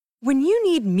When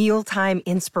you need mealtime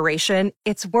inspiration,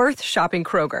 it's worth shopping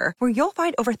Kroger, where you'll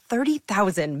find over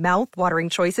 30,000 mouth-watering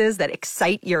choices that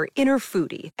excite your inner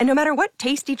foodie. And no matter what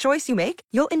tasty choice you make,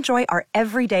 you'll enjoy our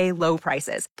everyday low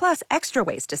prices, plus extra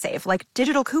ways to save, like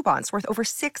digital coupons worth over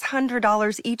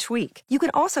 $600 each week. You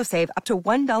can also save up to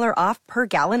 $1 off per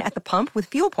gallon at the pump with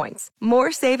fuel points.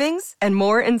 More savings and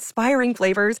more inspiring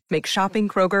flavors make shopping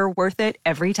Kroger worth it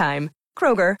every time.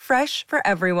 Kroger, fresh for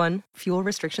everyone. Fuel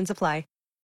restrictions apply.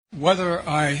 Whether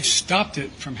I stopped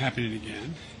it from happening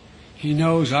again, he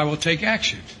knows I will take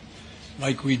action,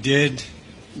 like we did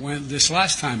when this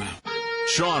last time out.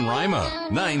 Sean Rima,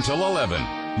 9 till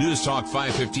 11. News Talk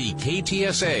 550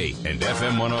 KTSA and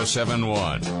FM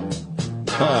 1071.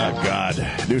 Oh, God.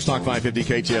 News Talk 550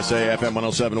 KTSA, FM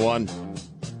 1071.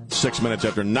 6 minutes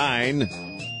after 9.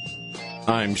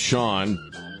 I'm Sean.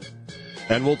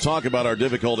 And we'll talk about our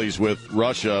difficulties with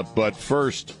Russia, but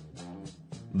first,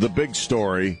 the big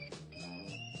story.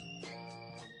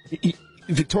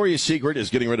 Victoria's Secret is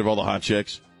getting rid of all the hot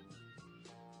chicks.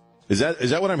 Is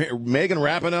that what I'm hearing? Megan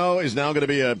Rapinoe is now going to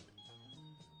be a...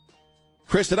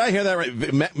 Chris, did I hear that right?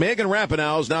 Megan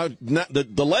Rapinoe is now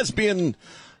the lesbian...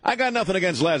 I got nothing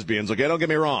against lesbians, okay? Don't get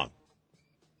me wrong.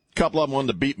 A couple of them wanted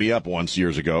to beat me up once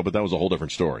years ago, but that was a whole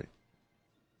different story.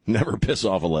 Never piss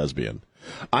off a lesbian.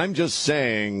 I'm just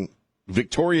saying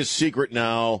Victoria's Secret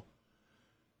now...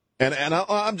 And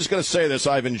I'm just going to say this.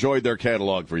 I've enjoyed their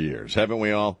catalog for years. Haven't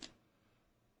we all?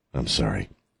 I'm sorry.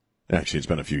 Actually, it's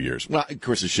been a few years. Well,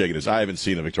 Chris is shaking his. I haven't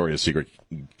seen a Victoria's Secret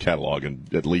catalog in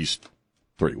at least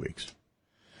 3 weeks.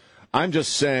 I'm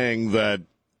just saying that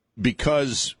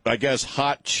because, I guess,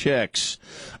 hot chicks.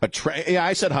 Yeah,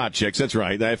 I said hot chicks. That's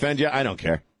right. Did I offend you? I don't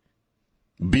care.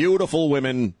 Beautiful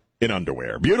women in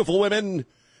underwear. Beautiful women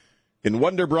in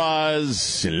wonder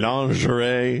bras, in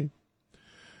lingerie.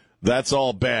 That's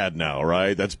all bad now,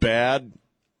 right? That's bad.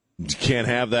 You can't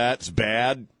have that. It's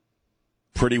bad.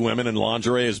 Pretty women in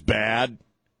lingerie is bad.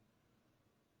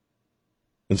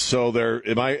 And so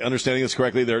am I understanding this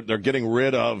correctly? They're getting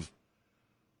rid of,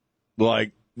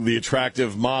 like, the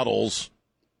attractive models,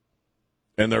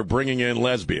 and they're bringing in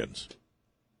lesbians.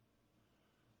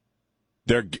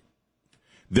 They're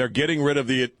getting rid of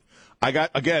the... I got,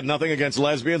 again, nothing against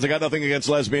lesbians. I got nothing against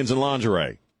lesbians in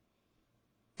lingerie.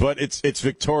 But it's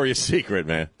Victoria's Secret,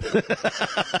 man.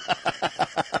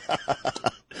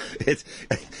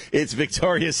 It's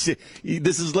Victoria's.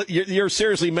 This is you're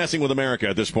seriously messing with America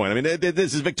at this point. I mean,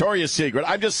 this is Victoria's Secret.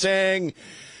 I'm just saying,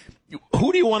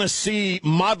 who do you want to see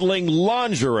modeling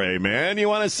lingerie, man? You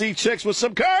want to see chicks with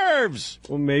some curves?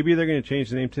 Well, maybe they're going to change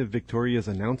the name to Victoria's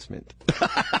Announcement.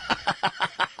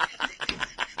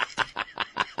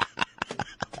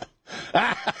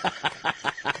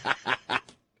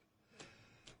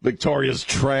 Victoria's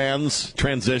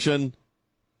transition.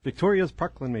 Victoria's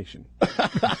Proclamation.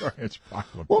 Victoria's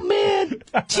Proclamation. Well, man,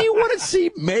 do you want to see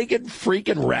Megan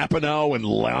freaking Rapinoe in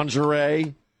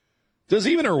lingerie? Does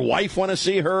even her wife want to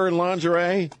see her in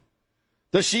lingerie?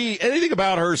 Does she, anything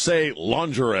about her say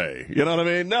lingerie? You know what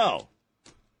I mean? No.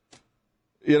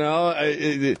 You know,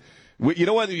 you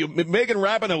know what? Megan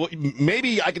Rapinoe,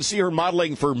 maybe I can see her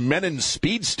modeling for Men in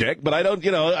Speed Stick, but I don't,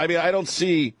 I don't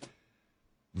see...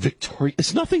 Victoria,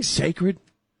 it's nothing sacred.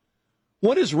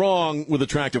 What is wrong with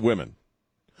attractive women?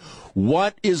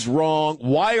 What is wrong?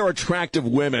 Why are attractive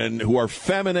women who are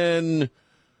feminine,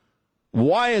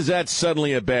 why is that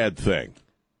suddenly a bad thing?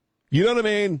 You know what I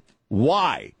mean?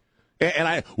 Why?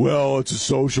 Well, it's a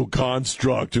social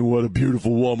construct and what a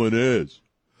beautiful woman is.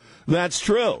 That's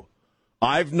true.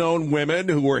 I've known women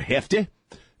who were hefty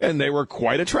and they were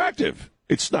quite attractive.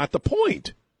 It's not the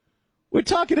point. We're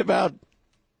talking about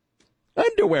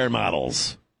underwear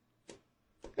models.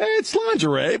 It's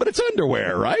lingerie, but it's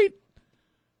underwear, right?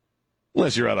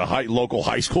 Unless you're at a local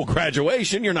high school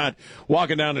graduation, you're not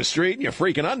walking down the street in your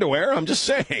freaking underwear. I'm just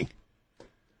saying.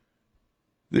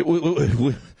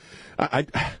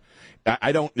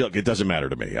 I don't, look, it doesn't matter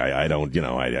to me. I don't,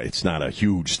 it's not a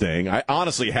huge thing. I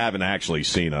honestly haven't actually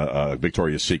seen a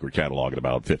Victoria's Secret catalog in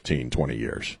about 15, 20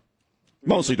 years.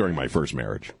 Mostly during my first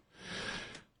marriage.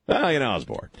 I was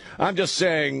bored. I'm just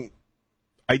saying,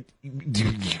 it's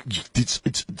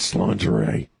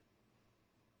lingerie.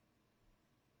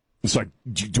 It's like,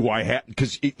 do I have,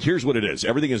 because here's what it is.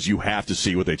 Everything is you have to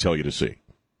see what they tell you to see,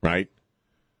 right?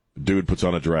 Dude puts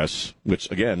on a dress,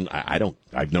 which, again,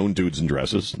 I've known dudes in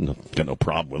dresses. Got no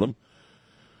problem with them.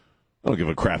 I don't give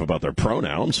a crap about their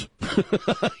pronouns.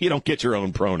 You don't get your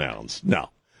own pronouns. No.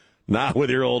 Not with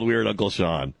your old weird Uncle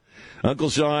Sean. Uncle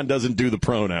Sean doesn't do the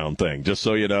pronoun thing, just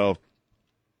so you know.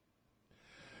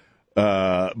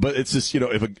 But it's just,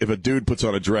 if a dude puts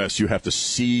on a dress, you have to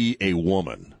see a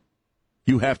woman.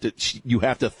 You have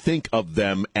to think of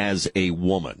them as a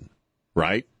woman,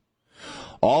 right?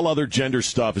 All other gender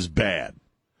stuff is bad.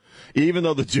 Even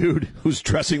though the dude who's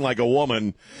dressing like a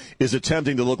woman is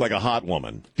attempting to look like a hot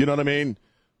woman. You know what I mean?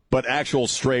 But actual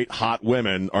straight hot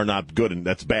women are not good, and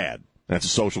that's bad. That's a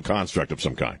social construct of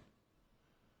some kind.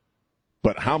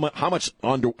 But how much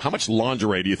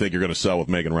lingerie do you think you're going to sell with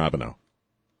Megan Rapinoe?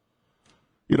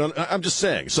 You know, I'm just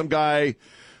saying, some guy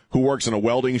who works in a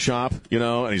welding shop, you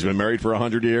know, and he's been married for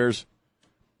 100 years,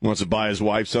 wants to buy his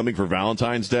wife something for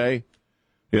Valentine's Day,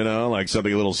 you know, like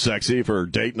something a little sexy for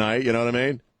date night, you know what I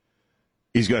mean?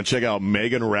 He's going to check out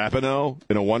Megan Rapinoe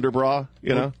in a Wonder Bra,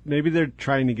 you know? Maybe they're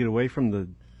trying to get away from the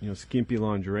skimpy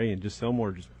lingerie and just sell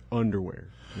more just underwear.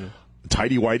 You know?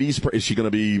 Tidy Whities? Is she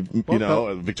going to be,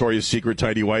 Victoria's Secret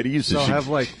Tidy Whities? They'll have,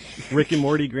 like, Rick and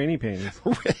Morty granny panties.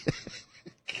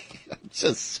 I'm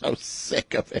just so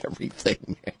sick of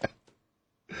everything, man.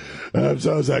 I'm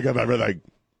so sick of everything.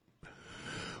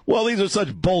 Well, these are such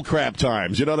bullcrap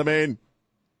times, you know what I mean?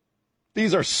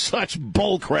 These are such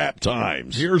bullcrap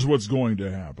times. Here's what's going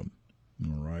to happen,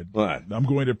 all right? What? I'm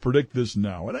going to predict this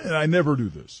now, and I never do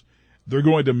this. They're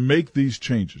going to make these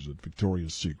changes at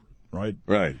Victoria's Secret, right?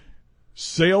 Right.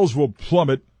 Sales will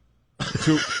plummet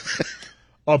to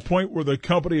a point where the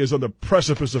company is on the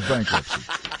precipice of bankruptcy.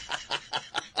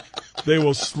 They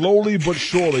will slowly but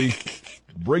surely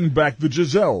bring back the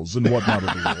Giselles and whatnot of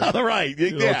the world. All right.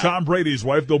 Tom Brady's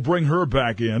wife, they'll bring her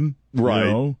back in.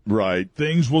 Right. Right.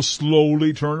 Things will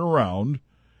slowly turn around,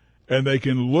 and they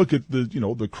can look at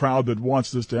the crowd that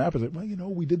wants this to happen. Well,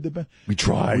 we did the best. We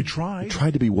tried. We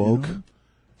tried to be woke,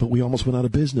 but we almost went out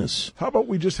of business. How about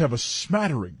we just have a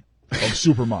smattering of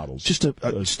supermodels? just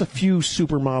a few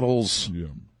supermodels.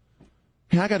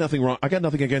 Yeah, I got nothing wrong. I got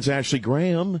nothing against Ashley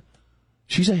Graham.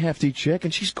 She's a hefty chick,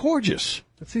 and she's gorgeous.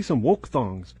 Let's see some woke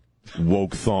thongs.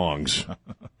 Woke thongs.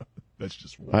 That's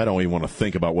just woke. I don't even want to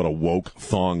think about what a woke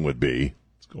thong would be.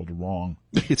 It's called wrong.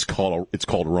 It's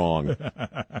called wrong.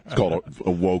 It's called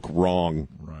a woke wrong.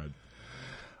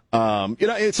 Right.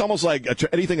 It's almost like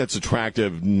anything that's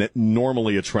attractive,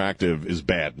 normally attractive, is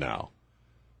bad now.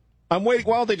 I'm waiting.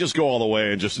 Why don't they just go all the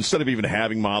way and just, instead of even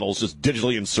having models, just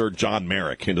digitally insert John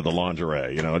Merrick into the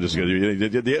lingerie? Just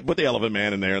put the Elephant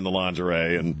Man in there in the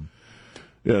lingerie, and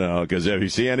because if you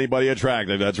see anybody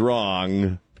attractive, that's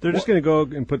wrong. They're just going to go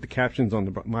and put the captions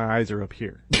on my eyes are up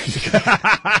here.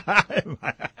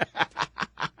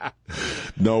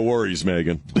 No worries,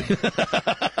 Megan.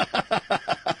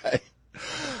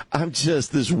 I'm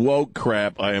just this woke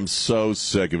crap. I am so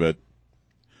sick of it.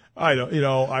 I don't,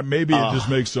 maybe it just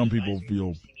makes some people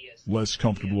feel less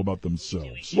comfortable about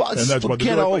themselves. Well, and that's what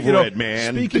get over it,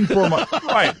 man. Speaking for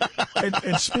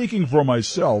and speaking for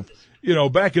myself,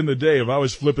 back in the day, if I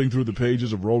was flipping through the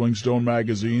pages of Rolling Stone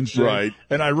magazines, right,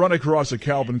 and I run across a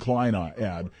Calvin Klein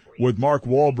ad with Mark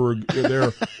Wahlberg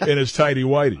there in his tidy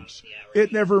whities,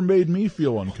 it never made me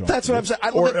feel uncomfortable. That's what I'm saying.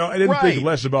 I didn't think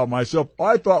less about myself.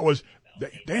 I thought was,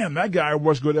 damn, that guy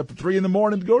was going up at 3 a.m.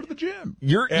 to go to the gym.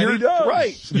 You're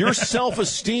right. Your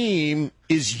self-esteem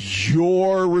is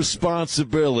your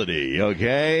responsibility,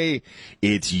 okay?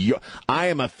 It's I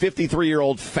am a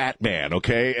 53-year-old fat man,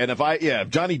 okay? And if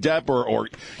Johnny Depp or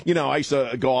I used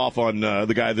to go off on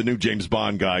the new James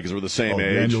Bond guy because we're the same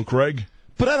age. Daniel Craig.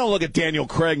 But I don't look at Daniel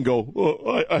Craig and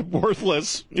go, I'm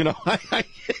worthless. I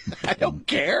don't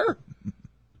care.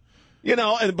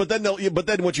 But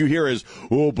then what you hear is,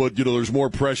 there's more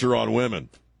pressure on women.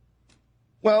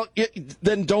 Well,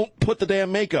 then don't put the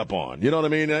damn makeup on. You know what I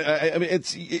mean? I mean,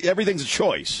 everything's a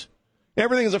choice.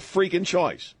 Everything is a freaking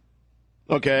choice.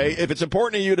 Okay? If it's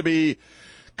important to you to be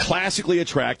classically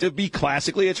attractive, be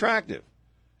classically attractive.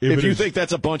 If you think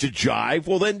that's a bunch of jive,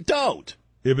 well, then don't.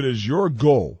 If it is your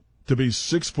goal to be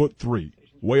 6'3",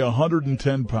 weigh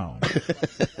 110 pounds,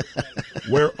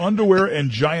 wear underwear and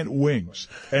giant wings,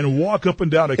 and walk up and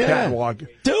down a catwalk.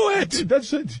 Do it!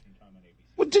 That's it.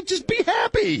 Well, just be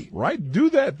happy. Right? Do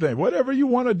that thing. Whatever you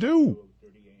want to do.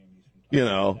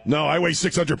 No, I weigh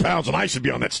 600 pounds and I should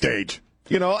be on that stage.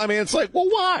 I mean, it's like, well,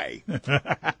 why?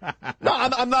 No,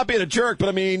 I'm not being a jerk, but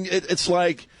I mean, it's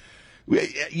like,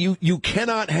 you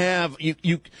cannot have I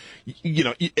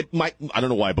don't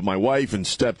know why, but my wife and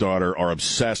stepdaughter are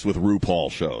obsessed with RuPaul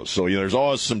shows. So there's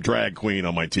always some drag queen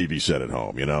on my TV set at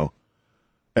home,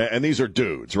 and these are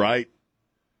dudes, right?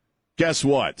 Guess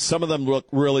what? Some of them look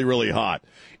really, really hot.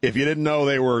 If you didn't know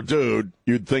they were a dude,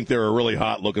 you'd think they're a really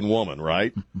hot looking woman,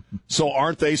 right? So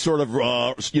aren't they sort of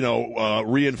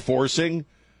reinforcing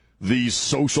these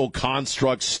social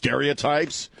construct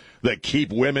stereotypes that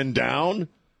keep women down?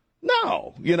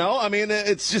 No, I mean,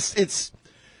 it's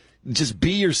just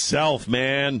be yourself,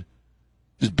 man.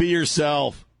 Just be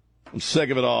yourself. I'm sick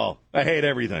of it all. I hate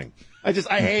everything. I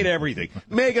hate everything.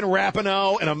 Megan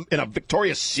Rapinoe in a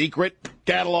Victoria's Secret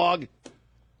catalog.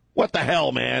 What the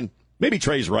hell, man? Maybe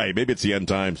Trey's right. Maybe it's the end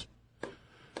times.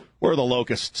 Where are the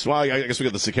locusts? Well, I guess we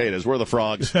got the cicadas. Where are the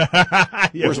frogs?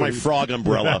 Where's my frog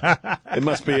umbrella? It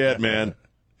must be it, man.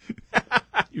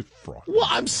 You frog. Well,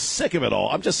 I'm sick of it all.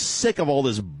 I'm just sick of all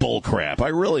this bull crap. I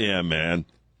really am, man.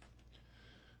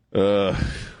 Where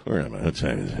am I? What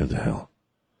the hell?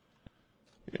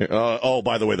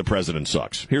 By the way, the president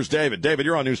sucks. Here's David. David,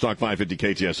 you're on Newstalk 550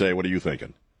 KTSA. What are you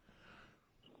thinking?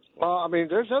 Well, I mean,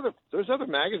 there's other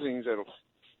magazines that'll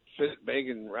fit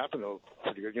Megan Rapinoe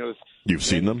pretty good. You know, you've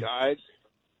seen them? Guide.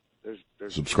 There's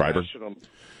Subscriber. National,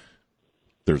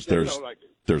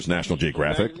 there's National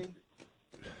Geographic.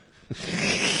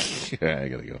 Yeah, I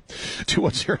gotta go.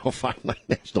 210-59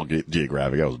 National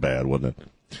Geographic. That was bad, wasn't it?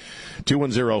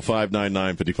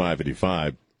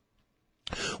 210-599-5555.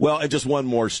 Well, and just one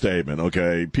more statement,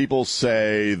 okay? People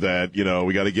say that,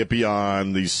 we got to get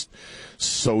beyond the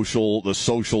social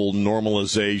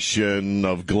normalization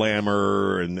of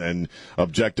glamour and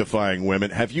objectifying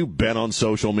women. Have you been on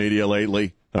social media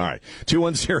lately? All right.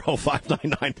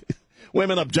 210-599.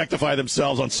 Women objectify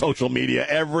themselves on social media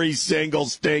every single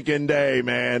stinking day,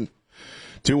 man.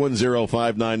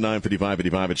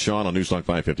 210-599-5555. It's Sean on Newstalk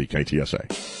 550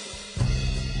 KTSA.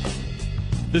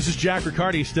 This is Jack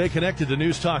Riccardi. Stay connected to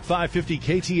News Talk 550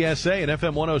 KTSA and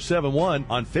FM 1071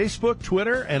 on Facebook,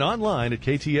 Twitter, and online at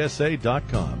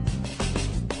ktsa.com.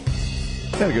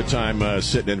 Had a good time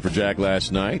sitting in for Jack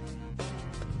last night.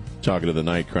 Talking to the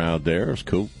night crowd there. It was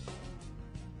cool.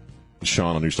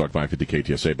 Sean on News Talk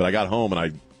 550 KTSA. But I got home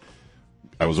and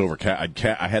I was over. I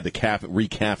had to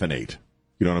recaffeinate.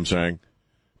 You know what I'm saying?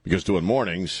 Because doing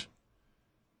mornings,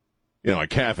 I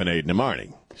caffeinate in the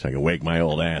morning so I can wake my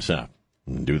old ass up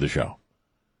and do the show.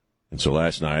 And so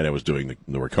last night I was doing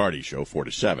the Riccardi show, 4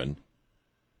 to 7.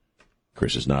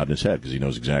 Chris is nodding his head because he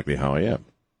knows exactly how I am.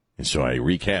 And so I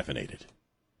recaffeinated.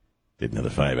 Did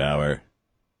another 5-hour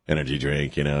energy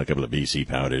drink, a couple of BC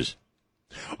powders.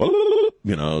 I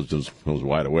was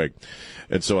wide awake.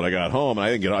 And so when I got home,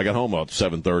 I got home about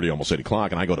 7:30, almost 8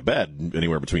 o'clock, and I go to bed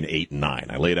anywhere between 8 and 9.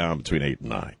 I lay down between 8 and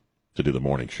 9 to do the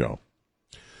morning show.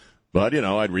 But,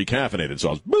 I'd recaffeinated, so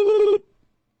I was...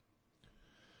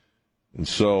 And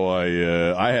so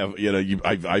I have,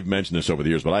 I've mentioned this over the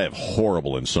years, but I have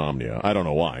horrible insomnia. I don't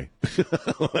know why.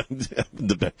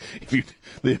 The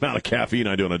amount of caffeine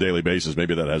I do on a daily basis,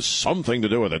 maybe that has something to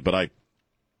do with it. But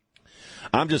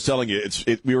I'm just telling you,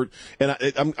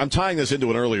 I'm tying this into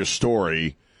an earlier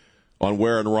story on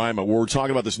Where in Rima, where we're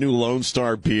talking about this new Lone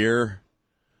Star beer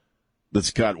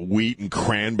that's got wheat and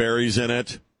cranberries in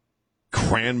it,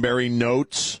 cranberry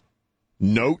notes.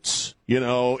 In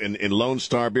Lone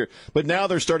Star beer. But now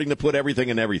they're starting to put everything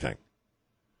in everything.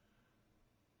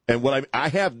 And what I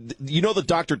have, the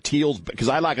Dr. Teal's, because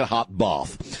I like a hot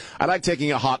bath. I like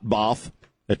taking a hot bath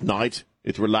at night.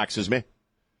 It relaxes me.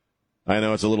 I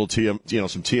know it's a little some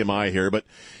TMI here, but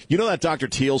that Dr.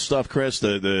 Teal stuff, Chris,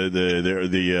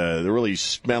 the really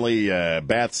smelly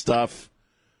bath stuff.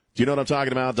 Do you know what I'm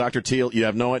talking about, Dr. Teal? You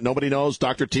have nobody knows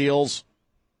Dr. Teal's.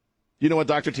 You know what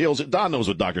Dr. Teal's is? Don knows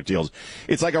what Dr. Teal's is.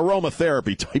 It's like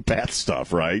aromatherapy type bath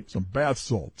stuff, right? Some bath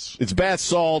salts. It's bath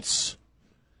salts.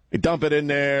 You dump it in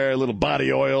there, a little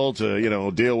body oil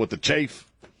to, deal with the chafe.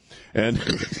 And,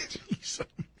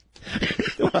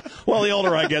 well, the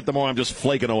older I get, the more I'm just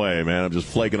flaking away, man. I'm just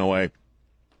flaking away.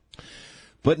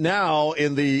 But now,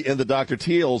 in the Dr.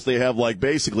 Teal's, they have,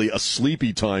 basically a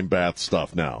sleepy time bath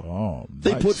stuff now. Oh, nice.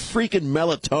 They put freaking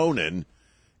melatonin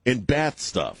in bath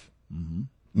stuff. Mm-hmm.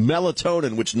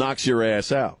 Melatonin, which knocks your ass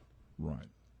out. Right.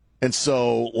 And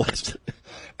so,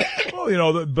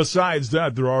 well, besides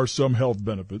that, there are some health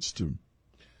benefits to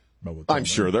melatonin. I'm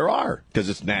sure there are, because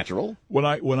it's natural. When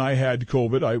I had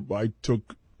COVID, I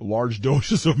took large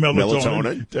doses of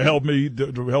melatonin. to help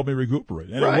me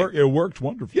recuperate, and right. It worked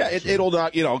wonderfully. Yeah, it'll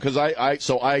not, because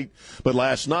but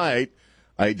last night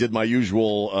I did my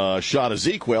usual shot of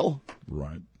ZzzQuil.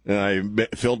 Right. And I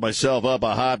filled myself up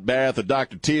a hot bath of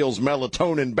Dr. Teal's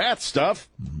melatonin bath stuff.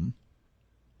 Mm-hmm.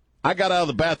 I got out of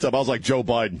the bathtub. I was like Joe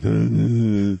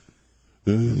Biden.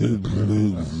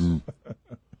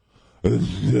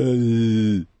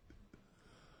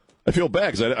 I feel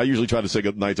bad because I usually try to say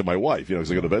good night to my wife,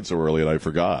 because I go to bed so early and I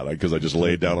forgot because I just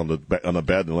laid down on the bed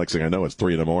and the next thing I know it's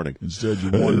 3 a.m. Instead,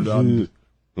 you wandered out.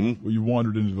 You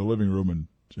wandered into the living room and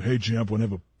said, "Hey, champ, want to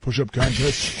have a push-up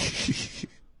contest?"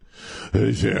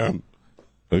 Hey, Sam,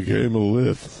 I came to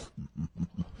lift.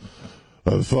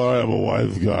 I'm sorry I'm a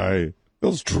wife guy. I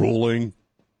was drooling.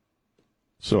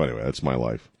 So anyway, that's my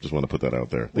life. Just want to put that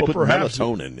out there. They Well, put perhaps-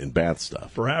 melatonin in bath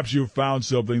stuff. Perhaps you found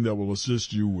something that will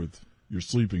assist you with your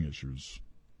sleeping issues.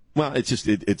 Well, it's just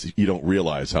it's you don't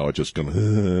realize how it's just going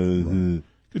to.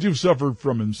 Because you've suffered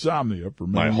from insomnia for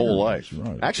My many whole years. life.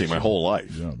 Right. Actually, my whole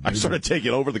life. Yeah, I maybe- started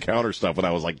taking over-the-counter stuff when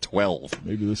I was like 12.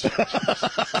 Maybe this.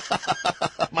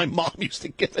 My mom used to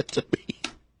give it to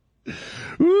me.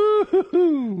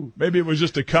 Woo-hoo-hoo. Maybe it was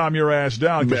just to calm your ass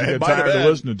down because you It get might have tired of been.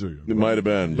 listening to you. It might have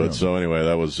been, but Yeah. so anyway,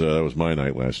 that was my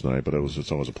night last night. But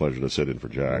it's always a pleasure to sit in for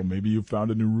Jack. Well, maybe you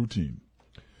found a new routine.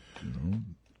 You know,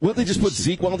 Well, they just put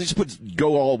Zeke. Well, they just put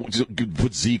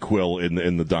ZzzQuil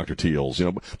in the Dr. Teals. You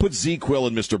know, put ZzzQuil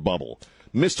in Mr. Bubble.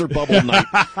 Mr. Bubble night.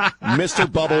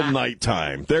 Mr. Bubble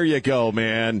nighttime. There you go,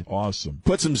 man. awesome.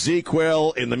 Put some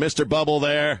ZzzQuil in the Mr. Bubble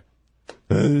there.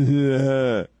 All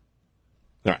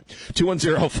right.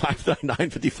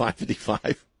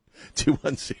 210-599-5555.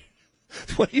 210.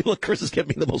 What do you look? Chris is giving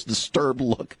me the most disturbed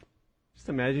look. Just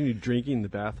imagine you drinking the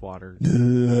bathwater.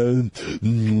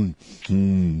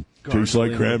 Tastes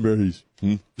like Gargling. cranberries.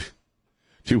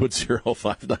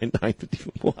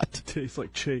 210-599-55. What? Tastes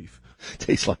like chafe.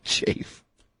 Tastes like chafe.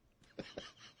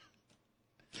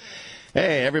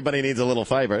 Hey, everybody needs a little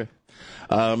fiber.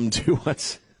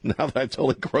 Now that I've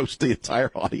totally grossed the entire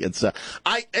audience,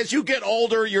 as you get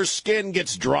older, your skin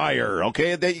gets drier.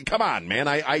 Okay, come on, man.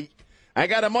 I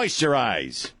gotta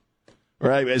moisturize.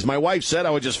 Right, as my wife said,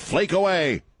 I would just flake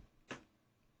away.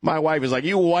 My wife is like,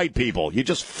 you white people, you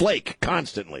just flake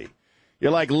constantly.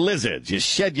 You're like lizards. You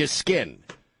shed your skin.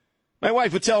 My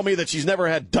wife would tell me that she's never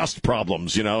had dust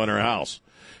problems, in her house.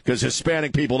 Because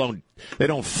Hispanic people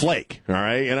don't flake, all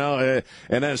right? And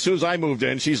then as soon as I moved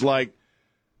in, she's like,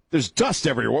 there's dust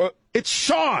everywhere. It's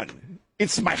Sean.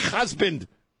 It's my husband.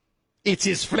 It's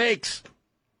his flakes.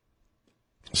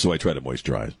 So I try to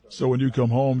moisturize. So when you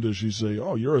come home, does she say,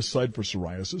 "Oh, you're a sight for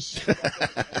psoriasis"?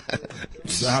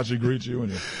 Is that how she greets you?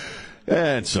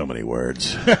 And so many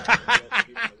words.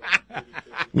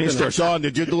 Mr. Sean,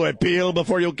 did you do a peel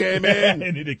before you came in?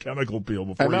 I need a chemical peel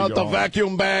before I'm you out go the home.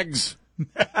 vacuum bags.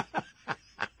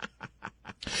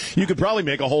 You could probably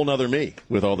make a whole nother me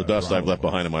with all the dust I've left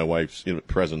behind in my wife's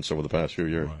presence over the past few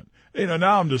years. Right.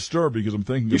 Now I'm disturbed because I'm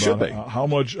thinking You should about be.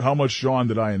 how much Sean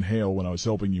did I inhale when I was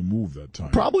helping you move that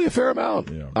time? Probably a fair amount.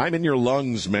 Yeah. I'm in your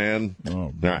lungs, man. Oh,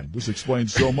 All man, right. this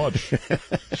explains so much.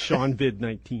 Sean vid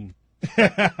 19.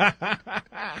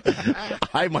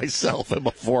 I myself am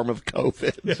a form of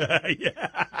COVID.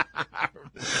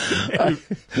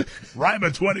 Rhyme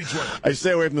 2020. I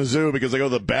stay away from the zoo because I go to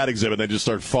the bat exhibit and they just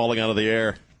start falling out of the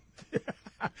air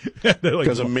They're like,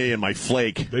 because of me and my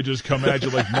flake. they just come at you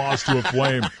like moths to a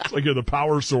flame. It's like you're the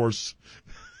power source.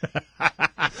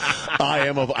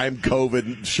 I'm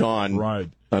COVID, Sean. Right.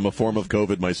 I'm a form of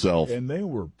COVID myself. And they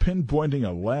were pinpointing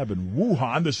a lab in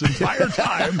Wuhan this entire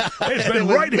time. It's It been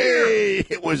was right here. me.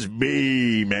 It was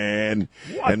me, man.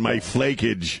 What and my the-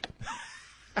 flakage.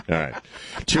 All right.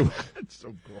 It's so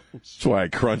gross. That's why I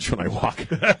crunch when I walk.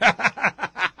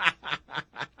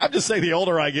 I'm just saying, the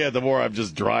older I get, the more I'm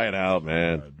just drying out,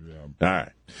 man. Yeah. All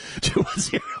right.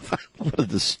 210. What a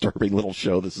disturbing little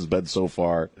show this has been so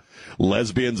far.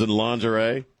 Lesbians and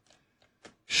lingerie.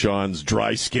 Sean's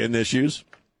dry skin issues.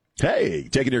 Hey,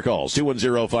 taking your calls.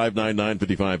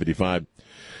 210-599-5555.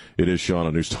 It is Sean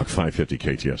on News Talk 550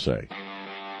 KTSA.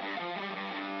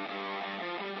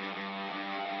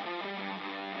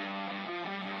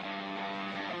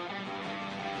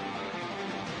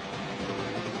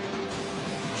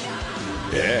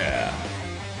 Yeah.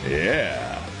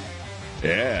 Yeah.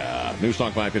 Yeah. News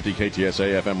Talk 550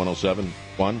 KTSA FM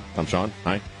 107.1. I'm Sean.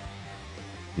 Hi.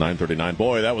 9:39.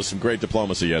 Boy, that was some great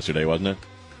diplomacy yesterday, wasn't it?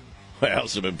 Well,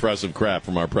 some impressive crap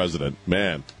from our president.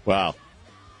 Man, wow.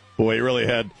 Boy, he really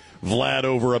had Vlad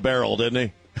over a barrel,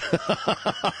 didn't he?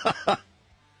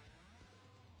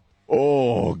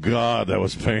 Oh, God, that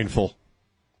was painful.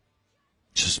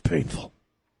 Just painful.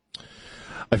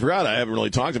 I forgot I haven't really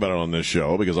talked about it on this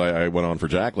show because I went on for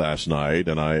Jack last night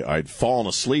and I'd fallen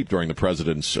asleep during the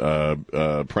president's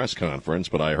press conference,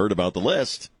 but I heard about the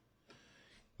list.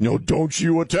 No, don't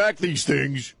you attack these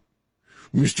things,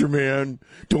 Mr. Man.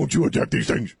 Don't you attack these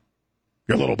things.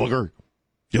 You little booger.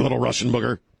 You little Russian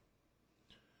booger.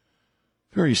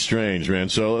 Very strange, man.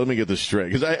 So let me get this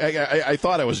straight. Because I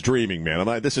thought I was dreaming, man. I'm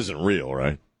like, this isn't real,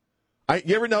 right?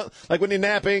 You ever know, like when you're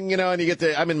napping, and you get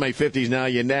to, I'm in my 50s now,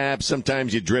 you nap,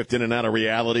 sometimes you drift in and out of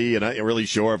reality, and I'm not really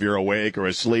sure if you're awake or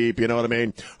asleep, you know what I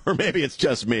mean? Or maybe it's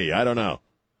just me, I don't know.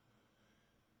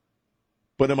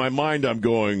 But in my mind, I'm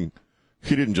going,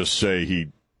 he didn't just say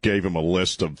he gave him a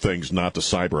list of things not to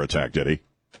cyber attack, did he?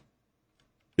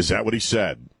 Is that what he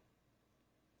said?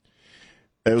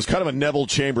 It was kind of a Neville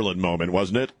Chamberlain moment,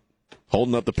 wasn't it?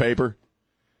 Holding up the paper.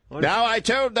 Now I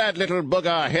told that little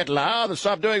booger Hitler to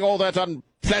stop doing all that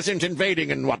unpleasant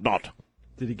invading and whatnot.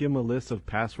 Did he give him a list of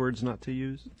passwords not to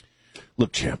use?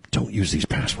 Look, champ, don't use these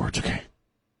passwords, okay?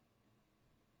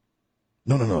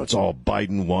 No. It's all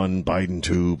Biden 1, Biden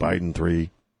 2, Biden 3.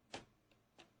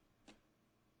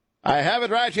 I have it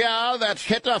right here that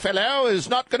Hitler fellow is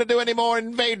not going to do any more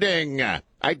invading.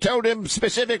 I told him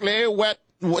specifically what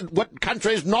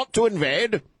countries not to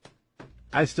invade.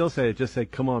 I still say it. Just say,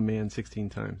 come on, man, 16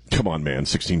 times. Come on, man,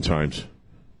 16 times.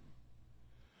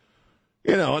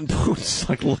 You know, and Putin's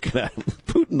like looking at him.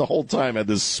 Putin the whole time had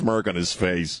this smirk on his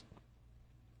face.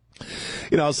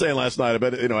 You know, I was saying last night, I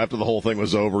bet, you know, after the whole thing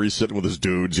was over, he's sitting with his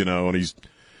dudes, you know, and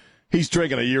he's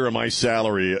drinking a year of my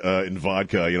salary in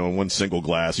vodka, you know, in one single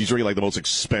glass. He's drinking like the most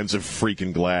expensive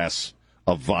freaking glass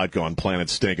of vodka on planet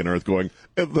stinking Earth, going,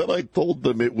 and then I told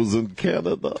them it was in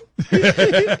Canada.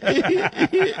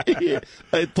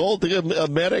 I told him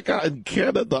America and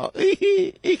Canada.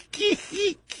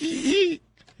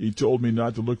 He told me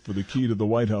not to look for the key to the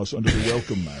White House under the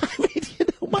welcome mat. I mean, you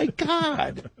know, my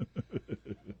God.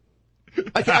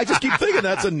 I just keep thinking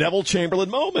that's a Neville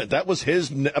Chamberlain moment. That was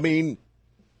his, I mean,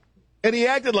 and he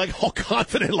acted like all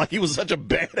confident, like he was such a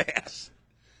badass.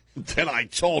 Then I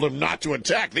told him not to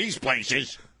attack these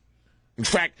places. In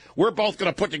fact, we're both going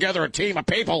to put together a team of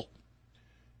people,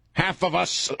 half of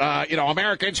us,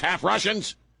 Americans, half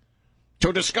Russians,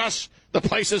 to discuss the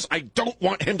places I don't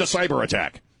want him to cyber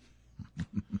attack.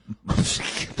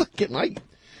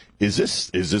 Is this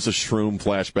a shroom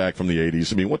flashback from the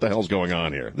 80s? I mean, what the hell's going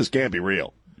on here? This can't be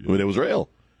real. I mean, it was real.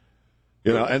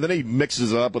 You know, and then he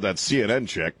mixes it up with that CNN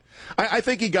chick. I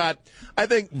think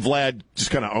Vlad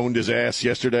just kind of owned his ass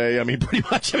yesterday. I mean, pretty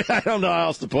much. I mean, I don't know how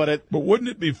else to put it. But wouldn't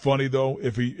it be funny, though,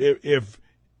 if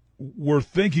we're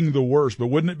thinking the worst, but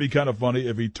wouldn't it be kind of funny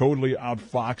if he totally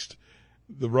outfoxed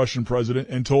the Russian president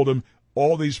and told him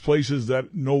all these places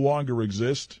that no longer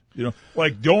exist? You know,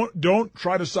 like don't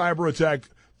try to cyber attack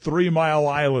 3 Mile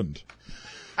Island.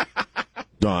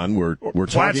 Don, we're talking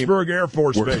Plattsburgh Air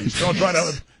Force Base.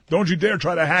 Don't you dare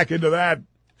try to hack into that.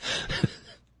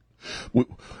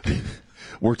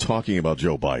 We're talking about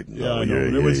Joe Biden. Yeah,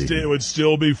 it would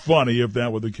still be funny if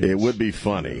that were the case. It would be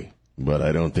funny, but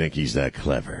I don't think he's that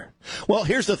clever. Well,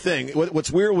 here's the thing.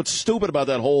 What's weird, what's stupid about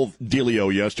that whole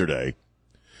dealio yesterday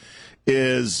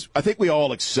is I think we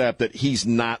all accept that he's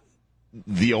not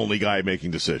the only guy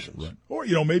making decisions. Right. Or,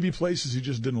 you know, maybe places he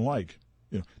just didn't like.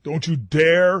 You know, don't you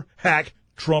dare hack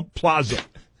Trump Plaza.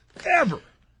 Ever.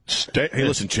 Hey,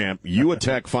 listen, champ, you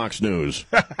attack Fox News,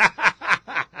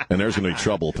 and there's going to be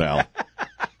trouble, pal.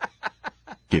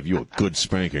 Give you a good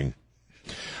spanking.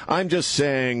 I'm just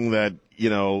saying that, you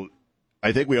know,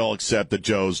 I think we all accept that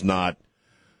Joe's not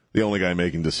the only guy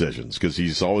making decisions because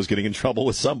he's always getting in trouble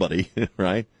with somebody,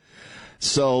 right?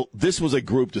 So this was a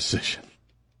group decision.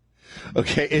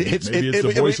 Okay,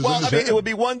 it would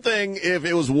be one thing if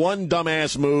it was one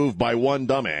dumbass move by one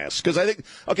dumbass. Because I think,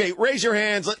 okay, raise your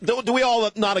hands. Do we all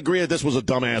not agree that this was a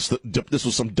dumbass? This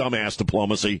was some dumbass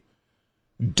diplomacy.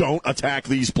 Don't attack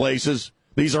these places.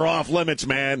 These are off limits,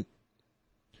 man.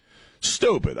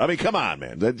 Stupid. I mean, come on,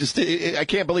 man. I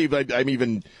can't believe I'm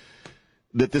even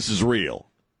that this is real.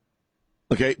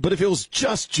 Okay, but if it was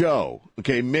just Joe,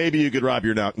 okay, maybe you could wrap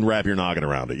your noggin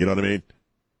around it. You know what I mean?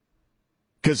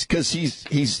 Because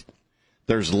he's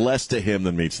there's less to him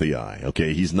than meets the eye.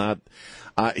 Okay, he's not.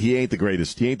 He ain't the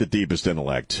greatest. He ain't the deepest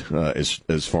intellect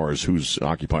as far as who's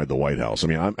occupied the White House. I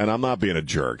mean, I'm not being a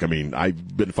jerk. I mean,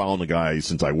 I've been following the guy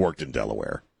since I worked in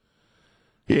Delaware.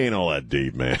 He ain't all that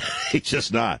deep, man. He's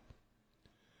just not.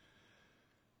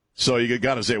 So you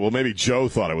got to say, well, maybe Joe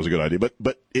thought it was a good idea,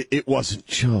 but it wasn't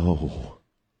Joe.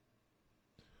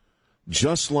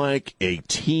 Just like a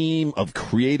team of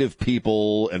creative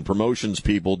people and promotions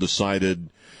people decided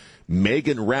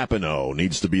Megan Rapinoe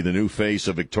needs to be the new face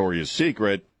of Victoria's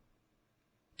Secret,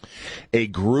 a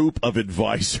group of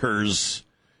advisors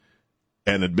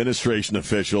and administration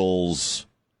officials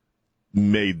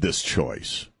made this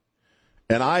choice.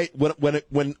 And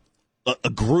when a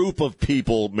group of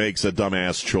people makes a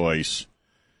dumbass choice,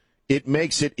 it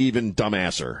makes it even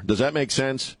dumbasser. Does that make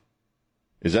sense?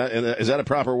 Is that a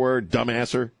proper word?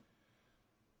 Dumbasser?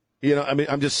 You know, I mean,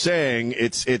 I'm just saying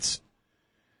it's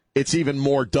even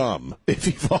more dumb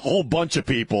if a whole bunch of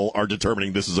people are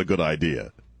determining this is a good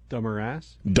idea. Dumber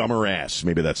ass? Dumber ass.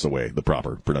 Maybe that's the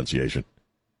proper pronunciation.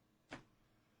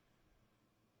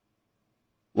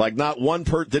 Like didn't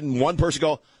one person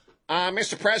go,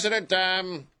 Mr. President,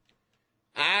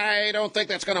 I don't think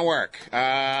that's going to work.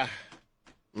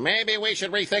 Maybe we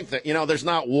should rethink that. You know, there's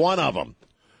not one of them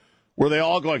Were they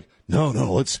all going, no,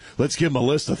 let's give him a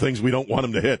list of things we don't want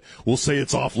him to hit. We'll say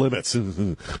it's off limits.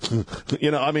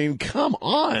 I mean, come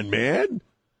on, man.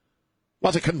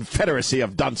 What's a confederacy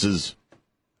of dunces?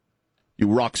 You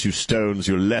rocks, you stones,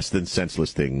 you less than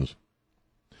senseless things.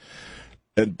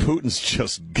 And Putin's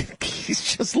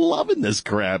he's just loving this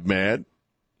crap, man.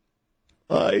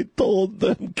 I told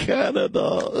them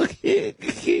Canada.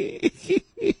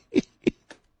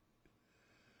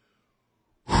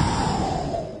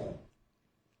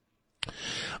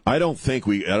 I don't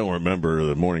remember.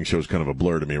 The morning show is kind of a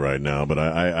blur to me right now, but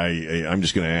I'm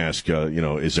just going to ask,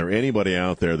 is there anybody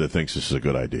out there that thinks this is a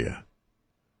good idea?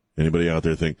 Anybody out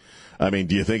there do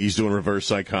you think he's doing reverse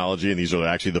psychology and these are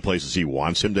actually the places he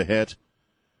wants him to hit?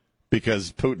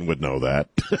 Because Putin would know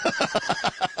that.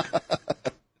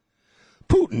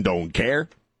 Putin don't care.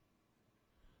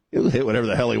 He'll hit whatever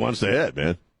the hell he wants to hit,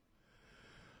 man.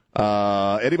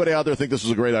 Anybody out there think this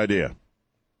is a great idea?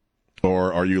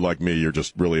 Or are you like me, you're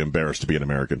just really embarrassed to be an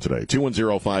American today?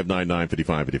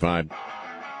 210-599-5555.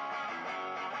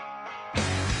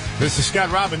 This is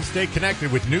Scott Robbins. Stay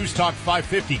connected with News Talk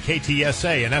 550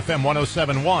 KTSA and FM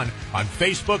 1071 on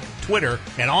Facebook, Twitter,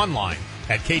 and online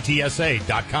at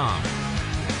ktsa.com.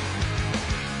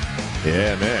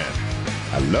 Yeah, man.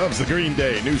 I loves the Green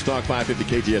Day. News Talk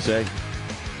 550 KTSA.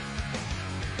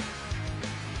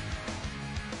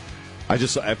 I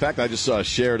just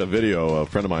shared a video a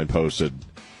friend of mine posted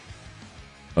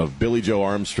of Billy Joe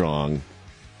Armstrong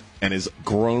and his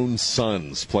grown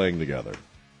sons playing together.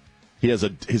 He has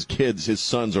his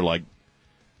sons are like,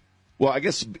 well, I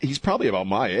guess he's probably about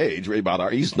my age,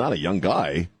 right? He's not a young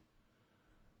guy.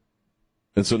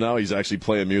 And so now he's actually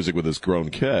playing music with his grown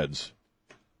kids.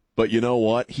 But you know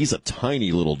what? He's a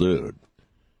tiny little dude.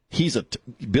 He's a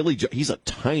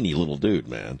tiny little dude,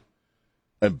 man.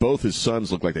 And both his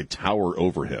sons look like they tower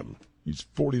over him. He's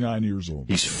 49 years old.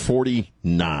 He's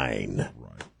 49.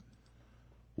 Right.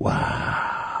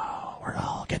 Wow. We're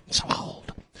all getting so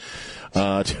old.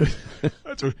 That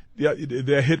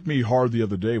hit me hard the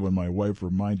other day when my wife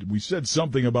we said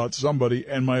something about somebody,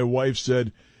 and my wife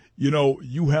said,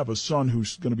 you have a son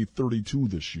who's going to be 32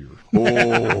 this year.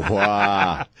 Oh,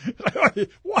 wow.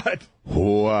 What?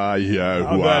 Wow, yeah.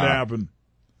 How'd that happen?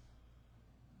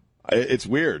 It's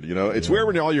weird, It's weird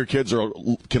when all your kids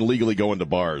can legally go into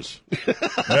bars.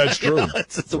 That's true.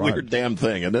 It's a weird damn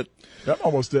thing, isn't it?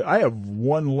 I have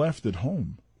one left at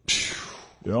home.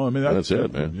 That's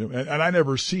it, man. And I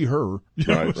never see her.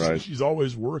 Right. She's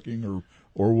always working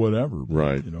or whatever.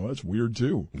 Right. That's weird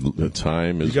too. The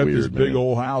time is weird. You got this big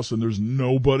old house and there's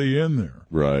nobody in there.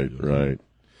 Right.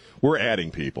 We're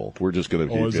adding people. We're just going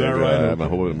to keep. Is that right? I'm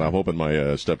hoping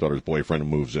my stepdaughter's boyfriend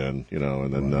moves in,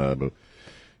 and then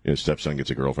stepson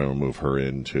gets a girlfriend, we'll move her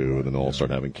in too, and then they'll all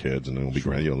start having kids, and then it'll be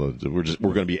great. We're going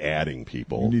to be adding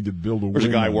people. You need to build a. There's a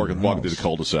guy walking through the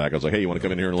cul-de-sac. I was like, hey, you want to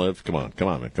come in here and live? Come on,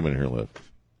 man, come in here and live.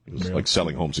 It was like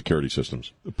selling home security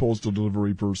systems. The postal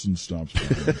delivery person stops.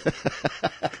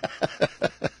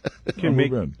 You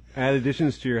can add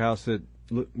additions to your house that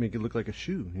make it look like a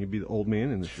shoe. You'd be the old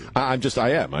man in the shoe. I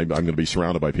am. I'm going to be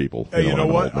surrounded by people. Hey, you know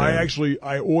what?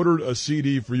 I ordered a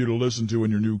CD for you to listen to in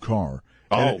your new car.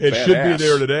 Oh, it should be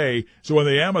there today. So when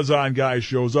the Amazon guy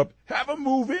shows up, have him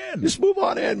move in. Just move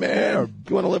on in, man. Yeah.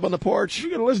 You want to live on the porch?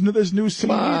 You're going to listen to this new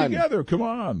CD together. Come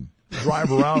on.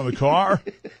 Drive around in the car.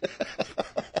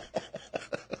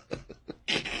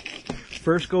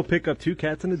 First, go pick up 2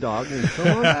 cats and a dog, and come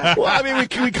on back. Well, I mean,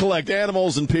 we collect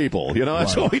animals and people.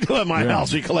 That's what we do at my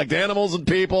house. We collect animals and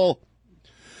people.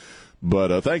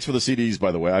 But thanks for the CDs,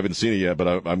 by the way. I haven't seen it yet, but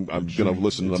I'm going to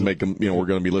listen and make them. We're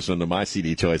going to be listening to my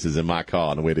CD choices in my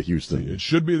car on the way to Houston. It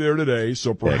should be there today,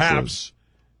 so perhaps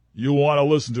you'll want to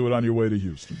listen to it on your way to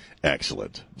Houston.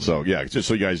 Excellent. So just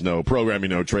so you guys know,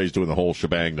 programming, Trey's doing the whole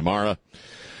shebang tomorrow.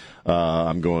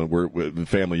 The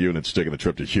family unit's taking the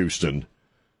trip to Houston.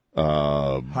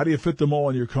 How do you fit them all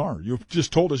in your car? You've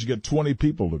just told us you get 20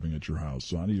 people living at your house,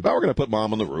 son. We're going to put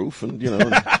Mom on the roof, and No.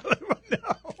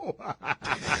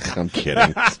 I'm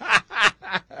kidding.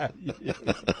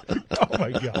 Oh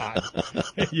my God,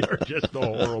 you're just a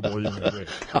horrible human being.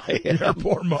 Your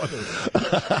poor mother.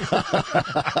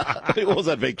 What was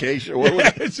that, vacation?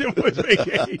 It was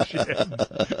vacation.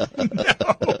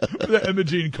 No,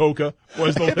 Imogene Coca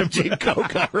was the Imogene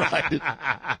Coca, right?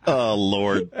 Oh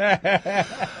Lord.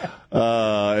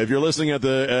 If you're listening at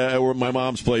my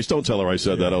mom's place, don't tell her I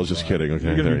said that. I was just kidding.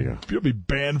 Okay, there you go. You'll be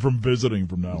banned from visiting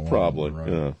from now on. Probably. Right?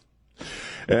 Yeah.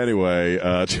 Anyway,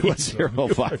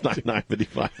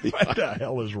 210-599-5555. What the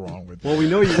hell is wrong with you? Well, we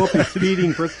know you won't be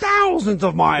speeding for thousands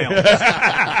of miles.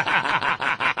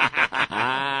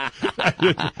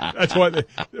 That's why they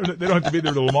don't have to be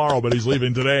there till tomorrow, but he's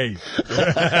leaving today.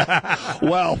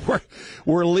 Well,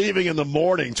 we're leaving in the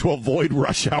morning to avoid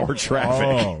rush hour traffic.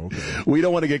 Oh, okay. We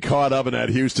don't want to get caught up in that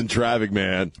Houston traffic,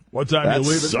 man. What time that do you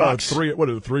leave? Sucks. What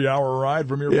is it, a 3-hour ride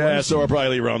from your place? Yeah, so I'll probably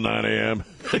leave around 9 a.m.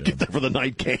 Get there for the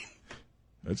night game.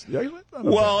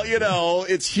 Well,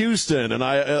 it's Houston, and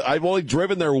I've only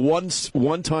driven there one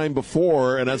time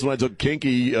before, and that's when I took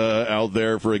Kinky out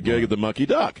there for a gig at the Mucky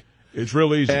Duck. It's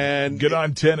real easy. And get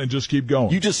on 10 and just keep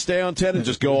going. You just stay on 10 and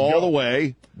just go all the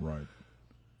way. Right.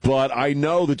 But I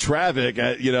know the traffic,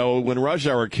 when rush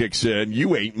hour kicks in,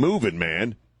 you ain't moving,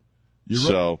 man.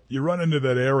 You run into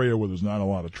that area where there's not a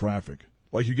lot of traffic.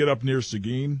 Like you get up near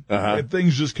Seguin, and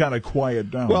things just kind of quiet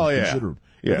down. Well, yeah.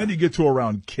 And then you get to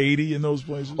around Katy in those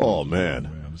places. Oh, man.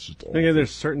 It's just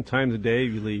there's certain times of day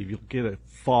you leave, you'll get a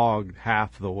fog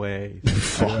half the way.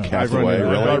 Half the way,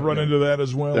 really? I run into that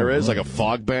as well. There is like a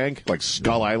fog bank, like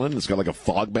Skull Island. It's got like a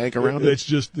fog bank around it. It's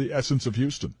just the essence of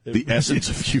Houston. The essence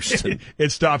of Houston.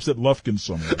 It stops at Lufkin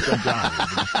somewhere. Thank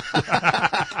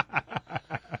God.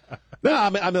 No,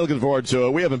 I'm looking forward to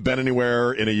it. We haven't been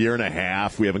anywhere in a year and a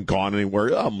half. We haven't gone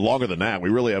anywhere longer than that. We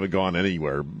really haven't gone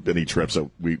anywhere, any trips. So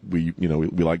we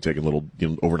like taking little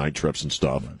overnight trips and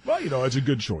stuff. Right. Well, it's a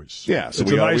good choice. Yeah, so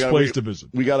it's a nice place to visit.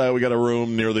 We got a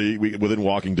room near within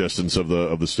walking distance of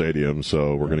the stadium.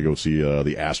 So we're gonna go see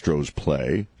the Astros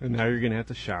play. And now you're gonna have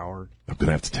to shower. I'm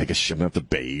gonna have to take a shower. I'm gonna have to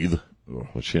bathe.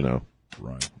 Which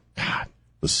right. God,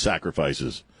 the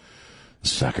sacrifices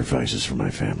for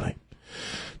my family.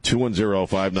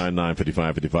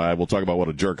 210-599-5555. We'll talk about what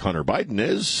a jerk Hunter Biden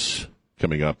is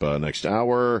coming up next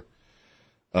hour.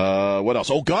 What else?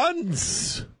 Oh,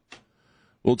 guns!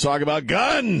 We'll talk about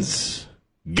guns!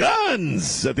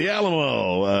 Guns at the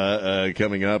Alamo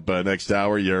coming up next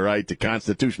hour. Your right to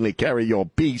constitutionally carry your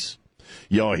piece,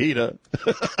 your heater,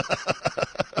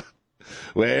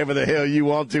 wherever the hell you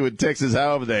want to in Texas,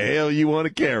 however the hell you want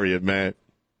to carry it, man.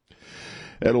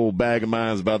 That old bag of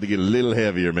mine's about to get a little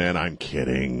heavier, man. I'm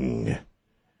kidding.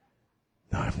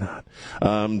 No, I'm not.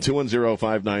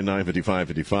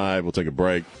 210-599-5555. We'll take a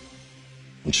break.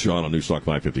 And Sean on Newstalk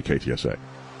 550 KTSA.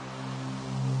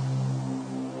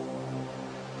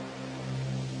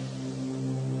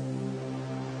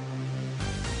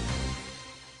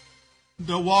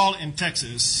 The wall in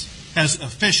Texas has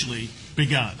officially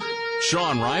begun.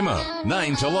 Sean Rima,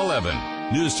 9 till 11.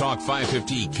 News Talk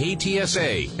 550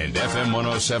 KTSA and FM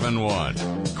 1071.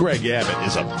 Greg Abbott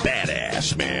is a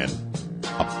badass, man.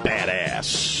 A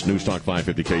badass. News Talk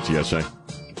 550 KTSA.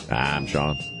 I'm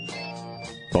Sean.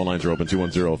 Phone lines are open,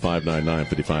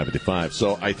 210-599-5555.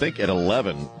 So I think at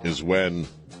 11 is when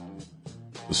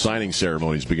the signing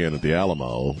ceremonies begin at the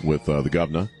Alamo with the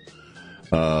governor.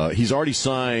 He's already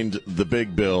signed the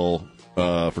big bill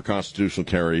for constitutional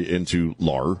carry into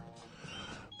law.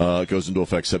 It goes into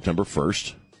effect September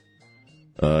 1st. You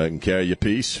can carry your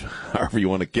piece however you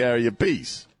want to carry your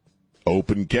piece.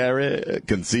 Open carry,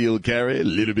 concealed carry, a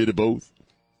little bit of both.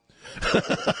 I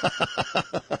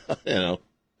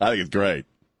think it's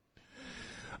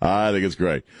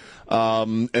great.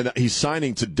 And he's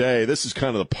signing today. This is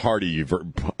kind of the party. I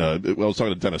was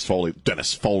talking to Dennis Foley.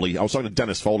 I was talking to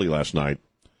Dennis Foley last night.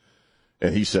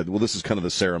 And he said, well, this is kind of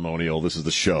the ceremonial. This is the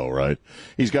show, right?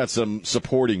 He's got some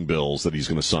supporting bills that he's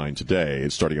going to sign today.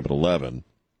 It's starting up at 11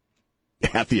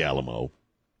 at the Alamo.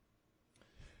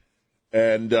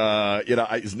 And,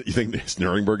 you think, is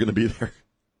Nuremberg going to be there?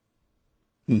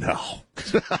 No.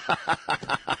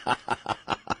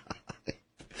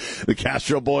 The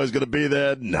Castro boy is going to be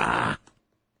there? Nah.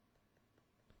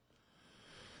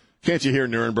 Can't you hear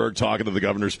Nuremberg talking to the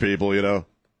governor's people, Yeah,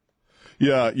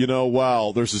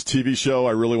 wow, there's this TV show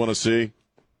I really want to see.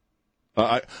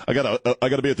 I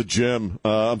gotta be at the gym.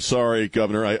 I'm sorry,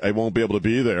 Governor, I won't be able to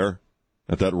be there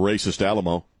at that racist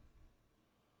Alamo.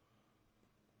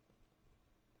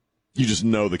 You just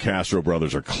know the Castro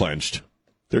brothers are clenched.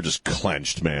 They're just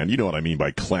clenched, man. You know what I mean by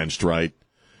clenched, right?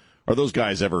 Are those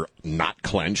guys ever not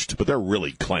clenched? But they're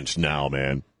really clenched now,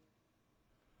 man.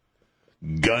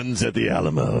 Guns at the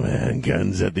Alamo, man.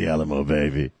 Guns at the Alamo,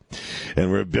 baby.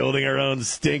 And we're building our own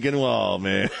stinking wall,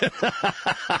 man.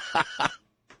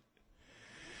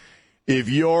 If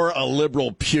you're a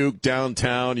liberal puke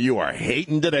downtown, you are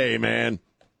hating today, man.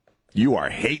 You are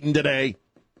hating today.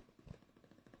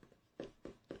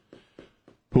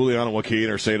 Juliana and Joaquin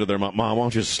are saying to their mom, why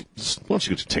don't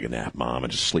you go take a nap, Mom,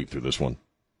 and just sleep through this one?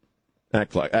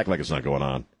 Act like it's not going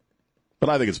on. But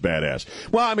I think it's badass.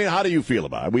 Well, I mean, how do you feel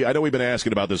about it? I know we've been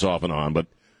asking about this off and on, but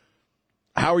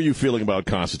how are you feeling about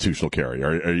constitutional carry?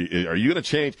 Are you going to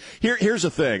change? Here's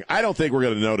the thing. I don't think we're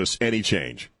going to notice any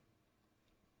change.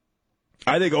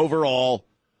 I think overall,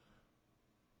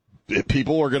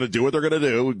 people are going to do what they're going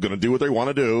to do what they want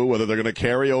to do, whether they're going to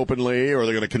carry openly or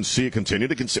they're going to continue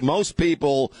to conceal. Most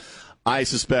people, I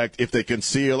suspect, if they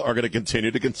conceal, are going to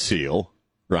continue to conceal,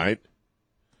 right?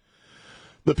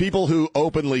 The people who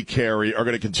openly carry are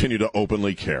going to continue to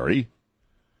openly carry.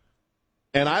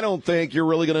 And I don't think you're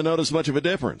really going to notice much of a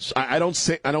difference. I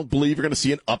don't believe you're going to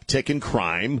see an uptick in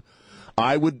crime.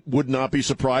 I would not be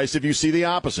surprised if you see the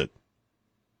opposite.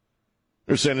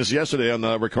 They were saying this yesterday on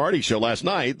the Riccardi show last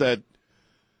night that,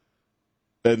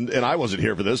 and I wasn't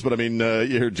here for this, but I mean,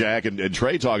 you hear Jack and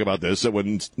Trey talk about this, that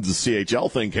when the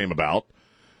CHL thing came about,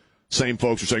 same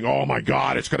folks were saying, oh my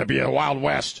God, it's going to be a Wild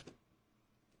West.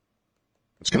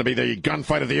 It's going to be the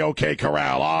gunfight of the OK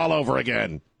Corral all over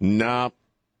again. No,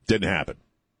 didn't happen.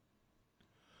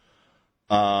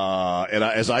 And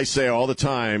as I say all the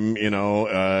time,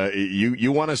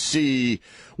 you want to see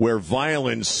where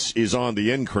violence is on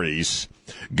the increase.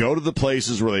 Go to the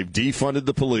places where they've defunded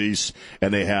the police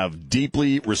and they have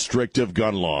deeply restrictive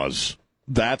gun laws.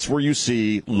 That's where you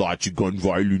see lots of gun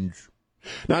violence.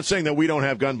 Not saying that we don't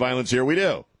have gun violence here. We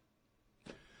do.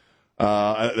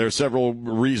 There are several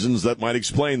reasons that might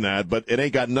explain that, but it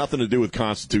ain't got nothing to do with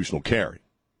constitutional carry.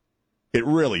 It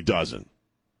really doesn't.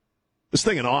 This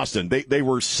thing in Austin, they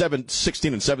were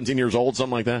 16 and 17 years old,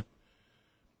 something like that.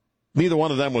 Neither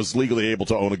one of them was legally able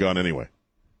to own a gun anyway.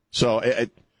 So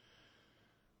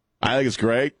I think it's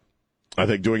great. I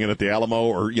think doing it at the Alamo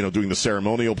or, doing the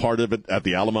ceremonial part of it at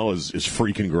the Alamo is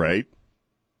freaking great.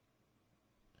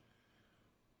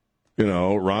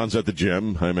 Ron's at the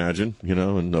gym, I imagine,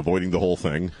 and avoiding the whole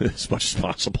thing as much as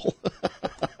possible.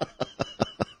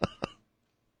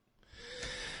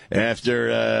 After,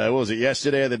 what was it,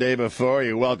 yesterday or the day before,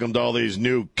 you welcomed all these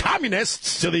new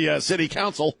communists to the city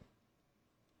council.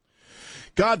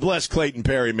 God bless Clayton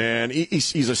Perry, man.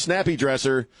 He's a snappy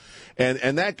dresser,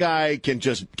 and that guy can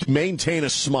just maintain a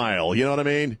smile. You know what I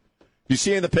mean? You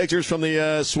see in the pictures from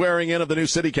the swearing in of the new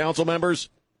city council members?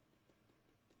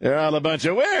 They're all a bunch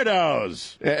of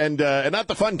weirdos, and not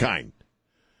the fun kind.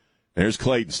 There's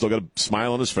Clayton, still got a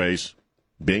smile on his face,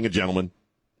 being a gentleman.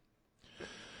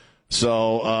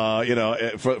 So,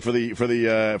 for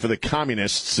the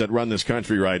communists that run this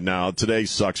country right now, today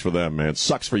sucks for them, man.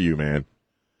 Sucks for you, man.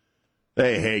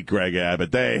 They hate Greg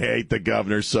Abbott. They hate the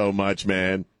governor so much,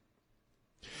 man.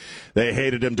 They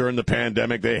hated him during the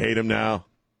pandemic. They hate him now.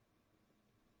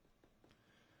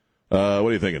 What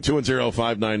are you thinking?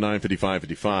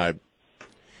 210-599-5555.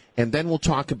 And then we'll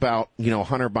talk about,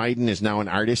 Hunter Biden is now an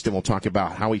artist, and we'll talk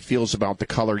about how he feels about the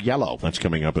color yellow. That's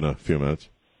coming up in a few minutes.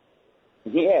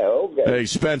 Yeah, okay. Hey,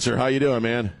 Spencer, how you doing,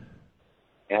 man?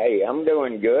 Hey, I'm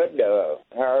doing good.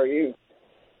 How are you?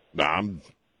 I'm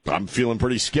feeling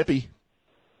pretty skippy.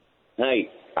 Hey,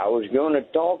 I was going to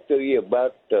talk to you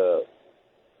about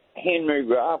Henry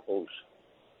rifles.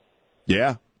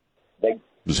 Yeah?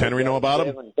 Does Henry know about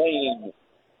them?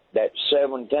 That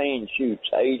 17 shoots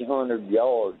 800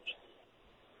 yards.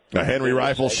 A Henry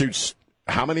rifle shoots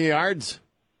how many yards?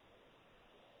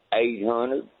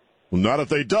 800. Well, not if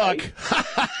they duck.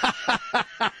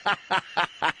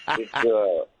 It's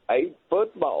 8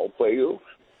 football fields.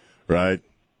 Right.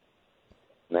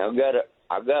 Now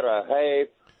I got a half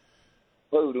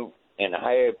poodle and a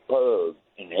half pug,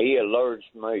 and he alerts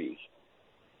me.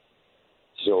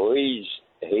 So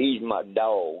he's my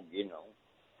dog,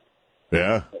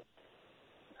 Yeah.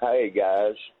 Hey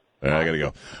guys. I gotta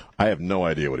go. I have no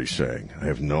idea what he's saying. I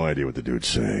have no idea what the dude's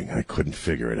saying. I couldn't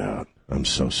figure it out. I'm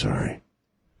so sorry.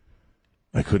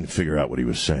 I couldn't figure out what he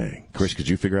was saying. Chris, could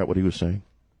you figure out what he was saying?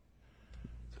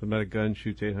 Something about a gun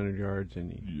shoots 800 yards,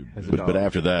 and he has a dog. But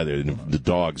after that, the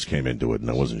dogs came into it, and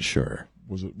I wasn't sure.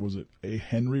 Was it a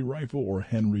Henry rifle or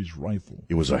Henry's rifle?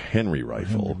 It was a Henry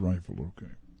rifle. A Henry rifle,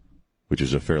 okay. Which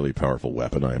is a fairly powerful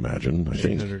weapon, I imagine.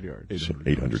 800 yards.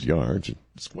 800 yards.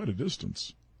 It's quite a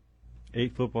distance.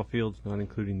 8 football fields, not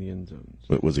including the end zones.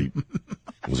 But was he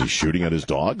shooting at his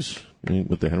dogs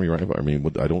with the Henry rifle? I mean,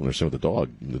 I don't understand what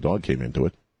the dog came into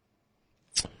it.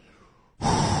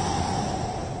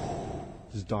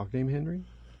 Is his dog named Henry?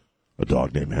 A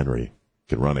dog named Henry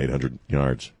can run 800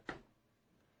 yards.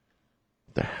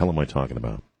 What the hell am I talking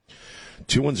about?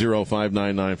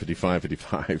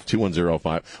 210-599-5555.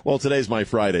 210-5. Well, today's my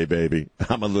Friday, baby.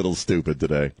 I'm a little stupid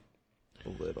today. A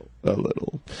little.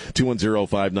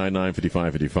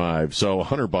 210-599-5555. So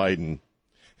Hunter Biden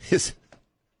is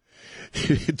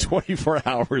 24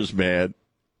 hours, man.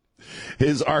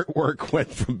 His artwork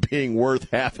went from being worth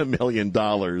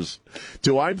 $500,000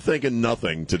 to I'm thinking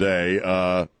nothing today.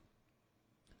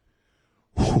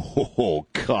 Oh,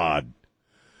 God.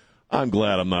 I'm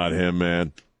glad I'm not him,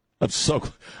 man.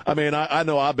 I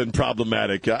know I've been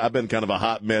problematic. I've been kind of a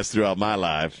hot mess throughout my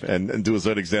life, and to a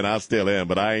certain extent, I still am.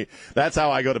 But that's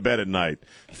how I go to bed at night.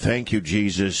 Thank you,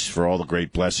 Jesus, for all the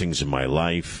great blessings in my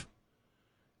life.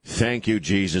 Thank you,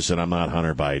 Jesus, that I'm not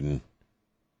Hunter Biden.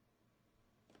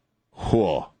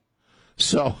 Whoa.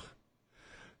 So,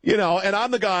 and I'm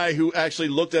the guy who actually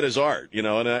looked at his art,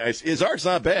 and his art's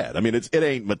not bad. I mean, it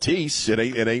ain't Matisse. It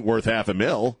ain't worth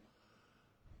 $500,000.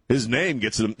 His name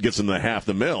gets him the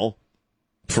 $500,000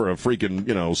 for a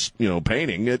freaking,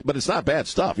 painting. But it's not bad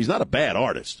stuff. He's not a bad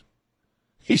artist.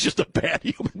 He's just a bad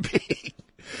human being.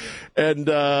 And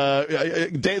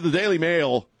the Daily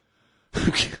Mail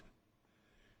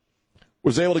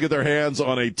was able to get their hands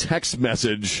on a text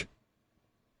message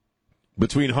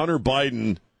between Hunter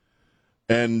Biden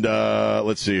and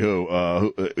let's see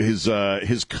who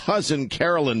his cousin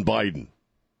Carolyn Biden.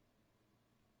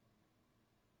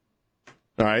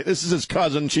 All right, this is his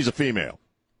cousin. She's a female.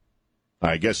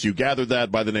 I guess you gathered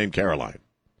that by the name Caroline.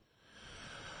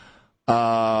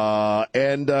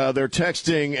 And they're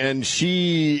texting, and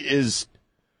she is.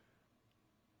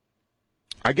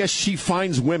 I guess she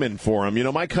finds women for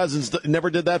him. My cousins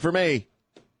never did that for me.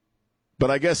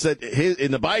 But I guess that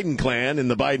in the Biden clan, in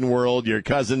the Biden world, your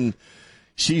cousin,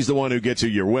 she's the one who gets you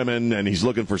your women, and he's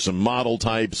looking for some model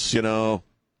types,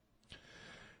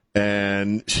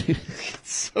 And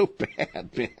it's so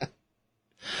bad, man.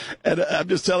 And I'm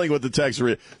just telling you what the text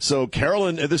read. So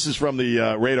Carolyn, this is from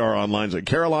the Radar Online. So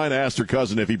Caroline asked her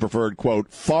cousin if he preferred,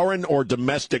 quote, foreign or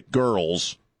domestic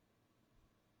girls.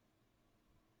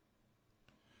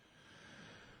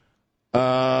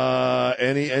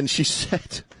 And she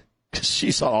said, because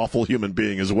she's an awful human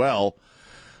being as well,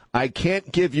 I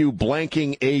can't give you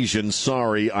blanking Asian.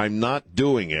 Sorry, I'm not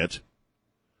doing it.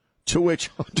 To which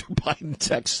Hunter Biden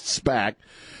texts back,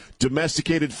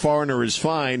 domesticated foreigner is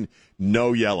fine,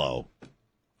 no yellow.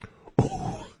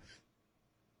 Ooh.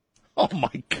 Oh,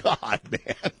 my God,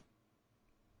 man.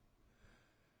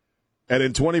 And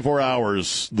in 24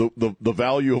 hours, the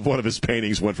value of one of his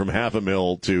paintings went from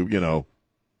 $500,000 to,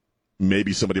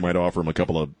 maybe somebody might offer him a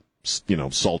couple of,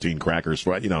 saltine crackers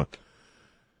for,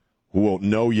 Well,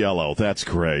 no yellow. That's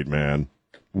great, man.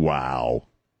 Wow.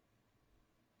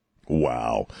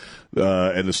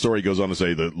 And the story goes on to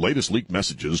say the latest leaked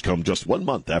messages come just 1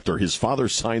 month after his father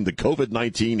signed the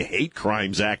COVID-19 Hate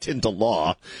Crimes Act into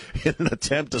law in an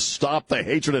attempt to stop the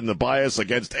hatred and the bias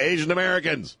against Asian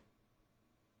Americans.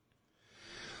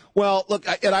 Well, look,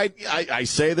 I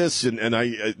say this, and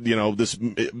this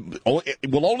it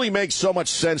will only make so much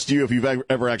sense to you if you've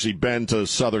ever actually been to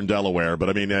Southern Delaware. But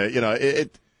I mean,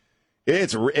 it's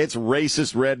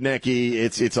racist, rednecky.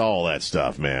 It's all that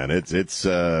stuff, man.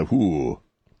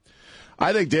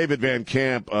 I think David Van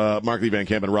Camp, Mark Lee Van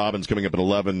Camp, and Robbins coming up at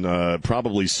 11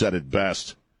 probably said it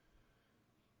best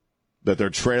that they're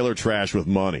trailer trash with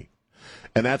money.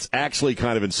 And that's actually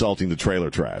kind of insulting the trailer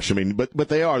trash. I mean, but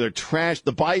they are. They're trash.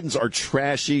 The Bidens are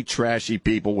trashy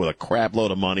people with a crap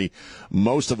load of money,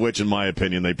 most of which, in my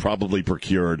opinion, they probably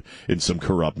procured in some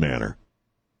corrupt manner.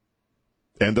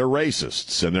 And they're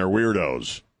racists, and they're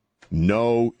weirdos.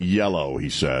 No yellow, he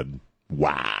said.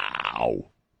 Wow.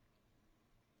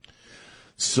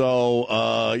 So,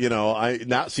 now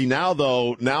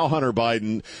Hunter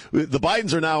Biden, the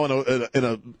Bidens are now in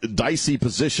a dicey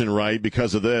position, right,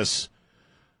 because of this.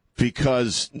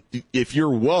 Because if you're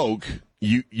woke,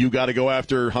 you got to go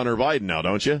after Hunter Biden now,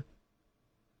 don't you?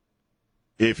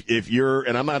 If you're,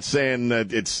 and I'm not saying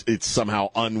that it's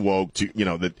somehow unwoke to,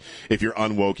 that if you're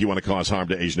unwoke, you want to cause harm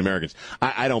to Asian Americans.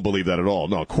 I don't believe that at all.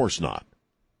 No, of course not.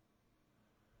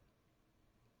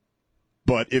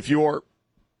 But if you're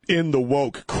in the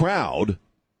woke crowd,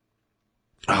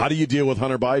 how do you deal with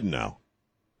Hunter Biden now?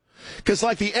 Because,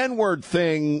 like, the N-word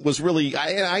thing was really,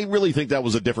 I really think that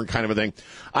was a different kind of a thing.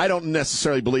 I don't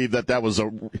necessarily believe that was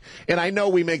and I know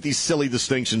we make these silly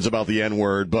distinctions about the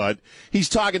N-word, but he's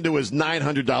talking to his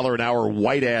 $900 an hour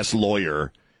white-ass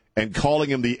lawyer and calling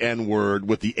him the N-word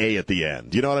with the A at the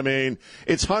end. You know what I mean?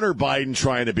 It's Hunter Biden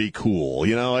trying to be cool,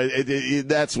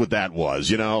 that's what that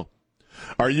was,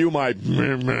 Are you my,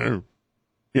 that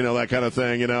kind of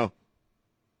thing,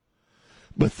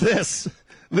 But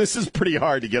this is pretty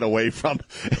hard to get away from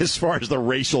as far as the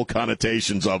racial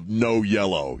connotations of no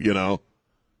yellow,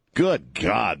 Good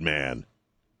God, man.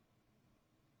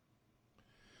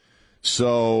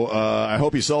 So I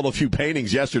hope you sold a few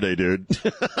paintings yesterday, dude.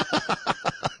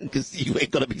 Because you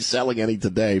ain't going to be selling any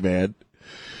today, man.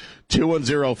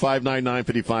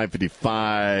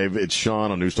 210-599-5555. It's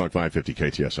Sean on News Talk 550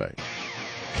 KTSA.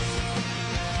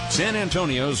 San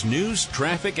Antonio's news,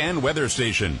 traffic, and weather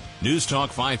station. News Talk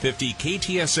 550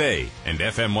 KTSA and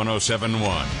FM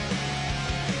 1071.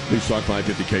 News Talk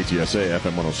 550 KTSA,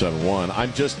 FM 1071.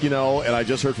 I'm just, and I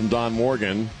just heard from Don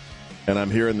Morgan, and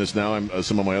I'm hearing this now.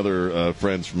 Some of my other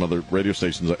friends from other radio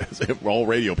stations, all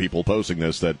radio people posting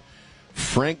this, that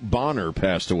Frank Bonner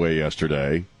passed away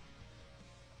yesterday.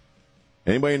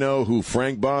 Anybody know who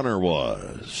Frank Bonner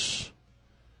was?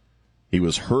 He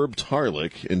was Herb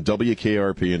Tarlick in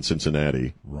WKRP in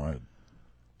Cincinnati. Right.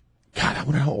 God, I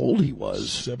wonder how old he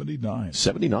was. 79.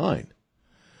 79.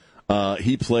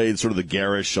 He played sort of the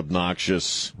garish,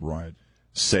 obnoxious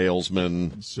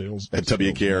salesman at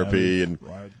WKRP, and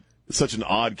such an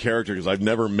odd character because I've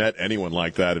never met anyone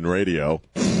like that in radio.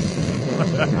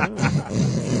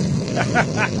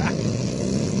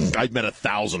 I've met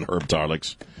 1,000 Herb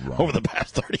Tarlicks over the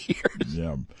past 30 years.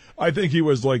 Yeah, I think he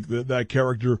was like that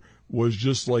character was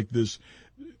just like this.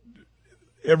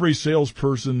 Every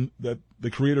salesperson that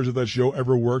the creators of that show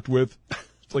ever worked with.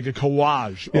 Like a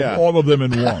collage of all of them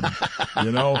in one,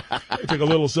 I took a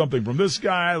little something from this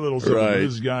guy, a little something from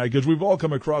this guy, because we've all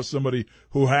come across somebody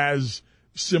who has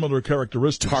similar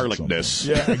characteristics. Tarlickness.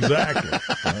 Yeah, exactly.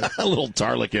 A little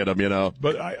Tarlick in him,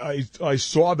 But I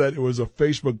saw that it was a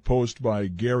Facebook post by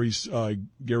Gary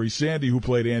Sandy, who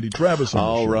played Andy Travis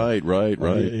on the show. Right.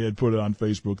 He had put it on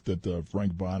Facebook that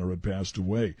Frank Bonner had passed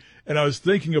away. And I was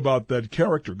thinking about that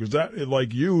character, because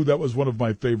like you, that was one of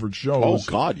my favorite shows.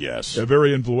 Oh, God, yes.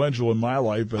 Very influential in my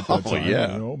life at that time.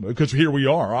 Yeah. Because here we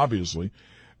are, obviously.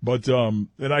 But, and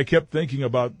I kept thinking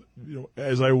about,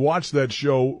 as I watched that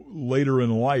show later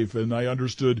in life and I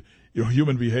understood,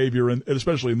 human behavior and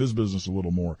especially in this business a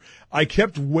little more, I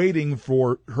kept waiting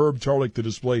for Herb Tarlick to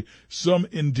display some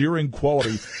endearing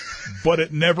quality, but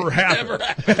it never happened.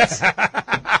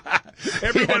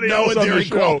 Everybody else on the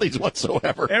show, qualities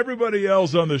whatsoever. Everybody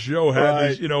else on the show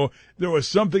had, there was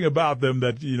something about them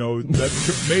that,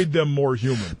 that made them more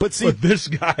human. But this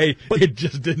guy, it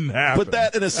just didn't happen. But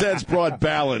that, in a sense, brought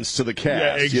balance to the cast.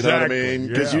 Yeah, exactly. You know what I mean?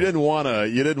 Because you didn't want to,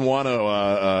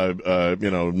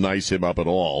 nice him up at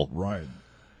all. Right.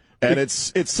 And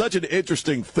it's such an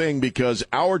interesting thing because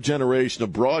our generation of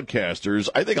broadcasters,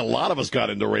 I think a lot of us got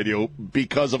into radio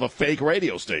because of a fake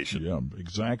radio station. Yeah,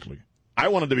 exactly. I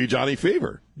wanted to be Johnny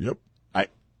Fever. Yep. I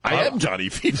am Johnny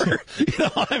Fever.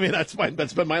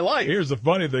 That's been my life. Here's the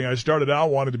funny thing. I started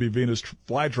out wanting to be Venus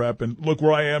Flytrap, and look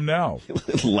where I am now.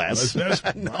 Less.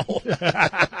 No.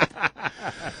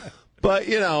 But,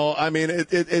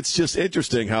 it's just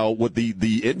interesting how what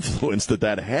the influence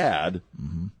that had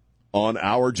on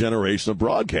our generation of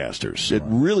broadcasters. It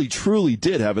really, truly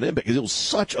did have an impact because it was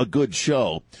such a good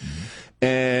show.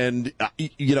 And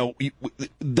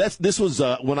this was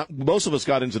when most of us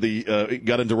got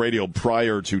into radio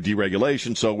prior to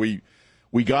deregulation. So we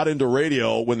got into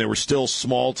radio when there were still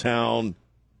small town,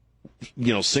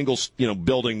 single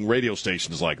building radio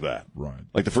stations like that. Right.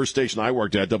 Like the first station I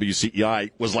worked at,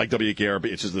 WCEI, was like WKRP.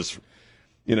 It's just this,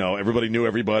 everybody knew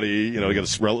everybody. You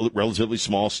got a relatively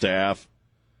small staff.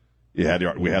 We had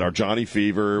our Johnny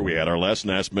Fever, we had our Les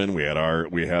Nessman, we had our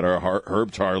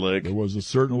Herb Tarlick. There was a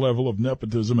certain level of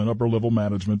nepotism and upper level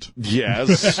management.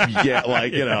 Yes, yeah,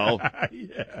 like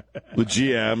the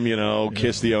GM,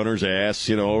 kiss the owner's ass,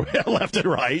 left and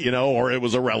right, or it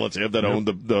was a relative that owned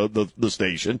the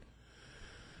station.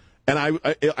 And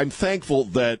I'm thankful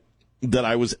that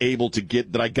I was able to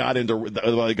I got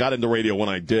into radio when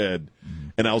I did.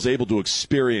 And I was able to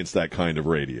experience that kind of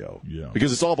radio. Yeah.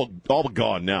 Because it's all but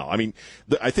gone now. I mean,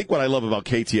 I think what I love about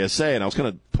KTSA, and I was kind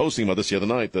of posting about this the other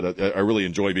night, that I really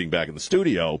enjoy being back in the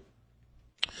studio,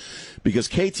 because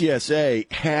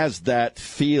KTSA has that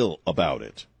feel about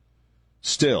it.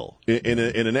 Still, in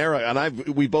an era, and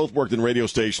we both worked in radio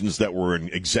stations that were in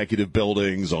executive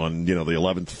buildings on, the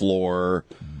 11th floor.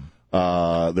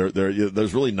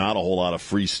 There's really not a whole lot of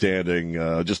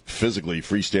freestanding, just physically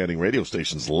freestanding radio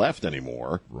stations left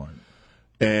anymore. Right.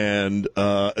 And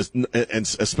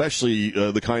especially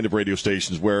the kind of radio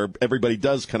stations where everybody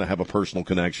does kind of have a personal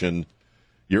connection.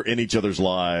 You're in each other's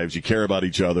lives. You care about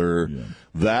each other. Yeah.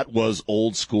 That was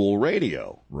old school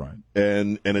radio. Right.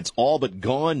 And it's all but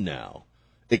gone now,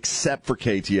 except for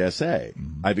KTSA.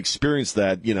 Mm-hmm. I've experienced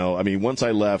that, once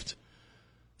I left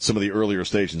some of the earlier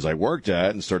stations I worked at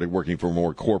and started working for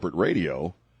more corporate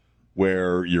radio,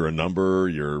 where you're a number,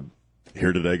 you're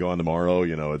here today, gone tomorrow.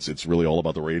 It's really all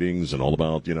about the ratings and all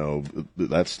about,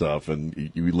 that stuff. And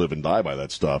you live and die by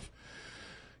that stuff.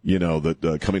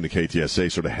 That coming to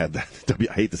KTSA sort of had that,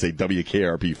 I hate to say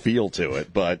WKRP feel to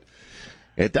it, but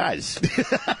it does.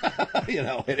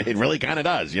 It really kind of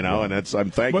does, and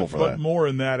I'm thankful for that. But more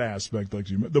in that aspect, like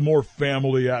the more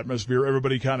family atmosphere,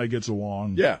 everybody kind of gets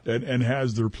along, yeah, and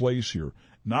has their place here.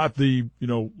 Not the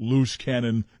loose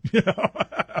cannon,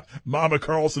 Mama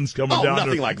Carlson's coming Oh, down.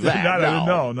 nothing like that.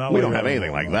 No, we don't have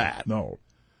anything like that. No.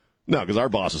 No, because our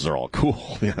bosses are all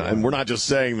cool. And we're not just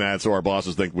saying that so our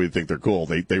bosses think we think they're cool.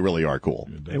 They really are cool.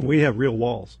 And we have real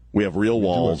walls. We have real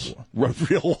walls.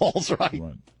 Real walls, right?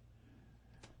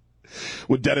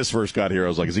 When Dennis first got here, I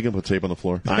was like, is he going to put tape on the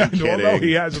floor? I'm kidding. No,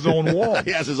 he has his own walls.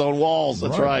 He has his own walls.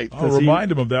 That's right. I'll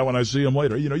remind him of that when I see him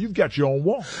later. You've got your own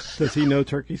wall. Does he know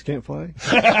turkeys can't fly?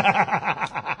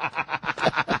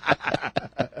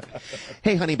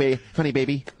 Hey, honey baby.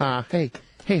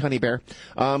 Hey, honey bear.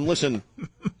 Listen,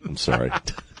 I'm sorry.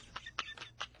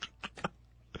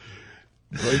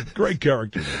 Great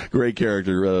character. Great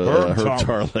character. Herb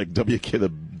Tarlek,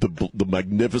 the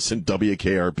magnificent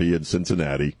WKRP in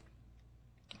Cincinnati.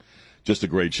 Just a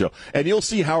great show. And you'll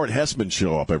see Howard Hessman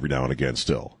show up every now and again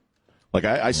still. Like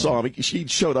I saw him. She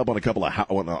showed up on a couple of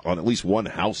on at least one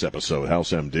House episode,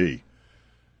 House MD.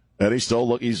 And he's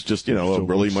just, a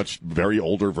really very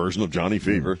older version of Johnny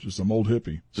Fever. Just some old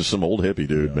hippie. Just some old hippie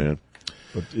dude, man.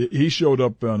 But he showed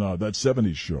up on that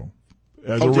 70s show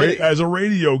as a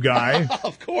radio guy.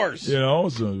 Of course. It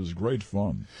was great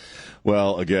fun.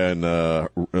 Well, again, Herb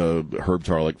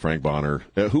Tarlek, Frank Bonner,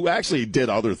 who actually did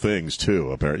other things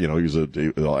too. Apparently,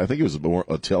 I think he was more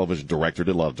a television director,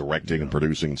 did a lot of directing and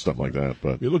producing and stuff like that.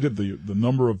 But you look at the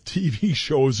number of TV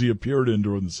shows he appeared in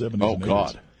during the 70s. Oh, and 80s.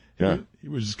 God. Yeah. He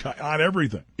was on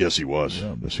everything. Yes, he was.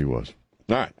 Yeah. Yes, he was.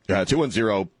 All right.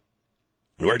 210.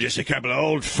 We're just a couple of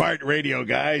old fart radio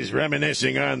guys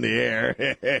reminiscing on the air.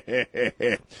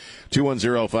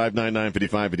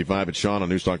 210-599-5555. It's Sean on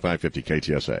News Talk 550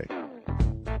 KTSA.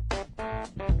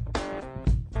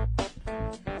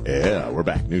 Yeah, we're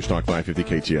back. News Talk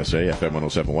 550 KTSA, FM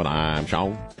 1071. I'm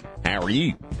Sean. How are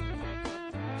you?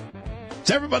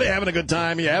 Is everybody having a good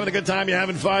time? You having a good time? You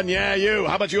having fun? Yeah, you.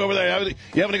 How about you over there? You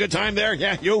having a good time there?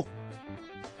 Yeah, you.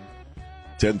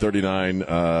 1039,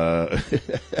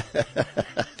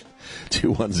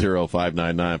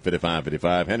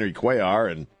 210-599-5555. Henry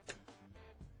Cuellar and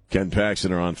Ken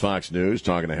Paxton are on Fox News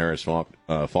talking to Harris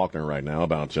Faulkner right now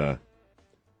about the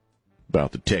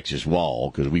Texas wall,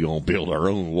 because we're going to build our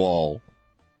own wall.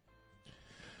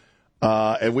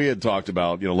 And we had talked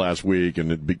about, last week,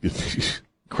 and it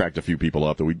cracked a few people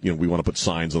up that we want to put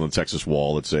signs on the Texas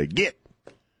wall that say, go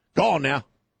on now.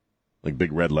 Like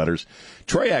big red letters.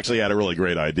 Trey actually had a really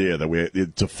great idea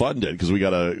that to fund it, because we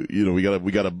gotta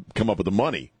come up with the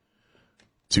money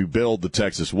to build the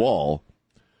Texas wall.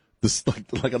 This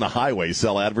like on the highway,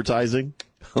 sell advertising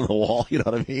on the wall. You know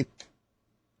what I mean?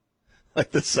 Like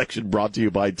this section brought to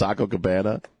you by Taco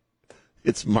Cabana.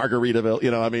 It's Margaritaville.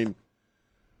 I mean,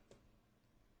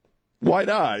 why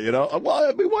not? Well,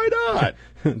 I mean, why not?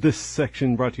 This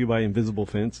section brought to you by Invisible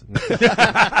Fence.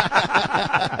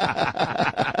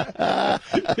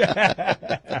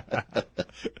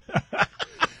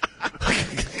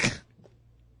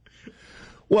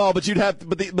 Well, but you'd have to,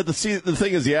 but the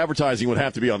thing is, the advertising would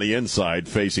have to be on the inside,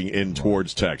 facing in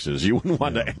towards Texas. You wouldn't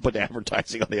want to put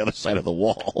advertising on the other side of the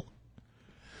wall.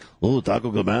 Oh,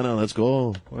 Taco Cabana, let's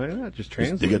go. Why not? Just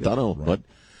translate it. Right.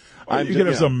 But you could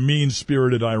have some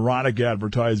mean-spirited, ironic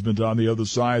advertisement on the other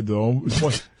side, though.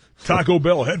 Taco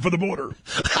Bell, head for the border.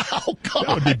 Oh, God.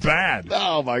 That would be bad.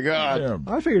 Oh, my God. Yeah.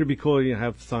 I figured it'd be cool to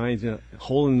have signs,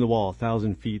 hole in the wall,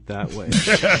 1,000 feet that way.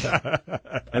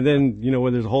 And then, where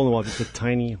there's a hole in the wall, just a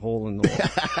tiny hole in the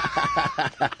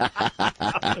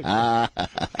wall.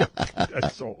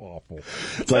 That's so awful.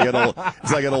 It's like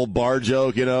an old bar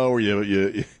joke, where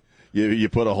you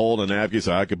put a hole in a napkin,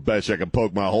 so I bet you I can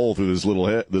poke my hole through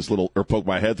or poke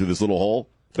my head through this little hole.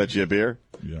 Bet you a beer.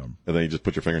 Yeah. And then you just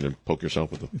put your finger in and poke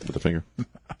yourself with the finger.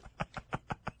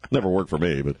 Never worked for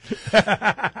me, but.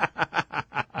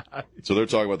 So they're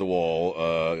talking about the wall.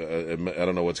 I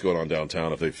don't know what's going on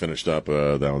downtown, if they finished up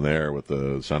down there with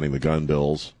signing the gun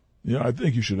bills. Yeah, I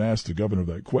think you should ask the governor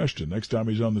that question next time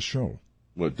he's on the show.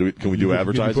 What can we do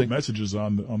advertising? Put messages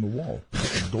on the wall.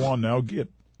 Go on now,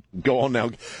 Go on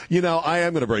now. I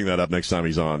am going to bring that up next time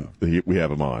he's on. We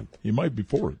have him on. He might be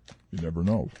for it. You never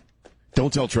know.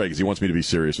 Don't tell Trey, because he wants me to be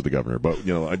serious with the governor. But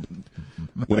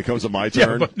when it comes to my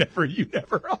turn, you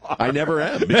never are. I never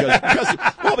am in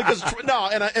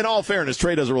all fairness,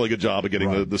 Trey does a really good job of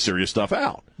getting the serious stuff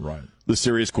out. Right. The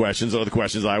serious questions are the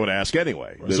questions I would ask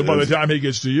anyway. Right. So by the time he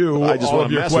gets to you, all of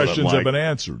your questions have been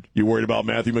answered. You worried about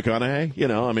Matthew McConaughey?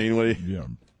 Yeah.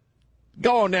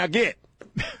 Go on now, get.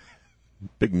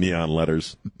 Big neon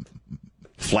letters.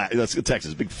 That's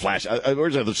Texas, big flash. I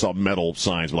originally just saw metal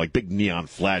signs, but like big neon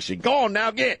flashing. Go on now,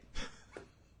 get.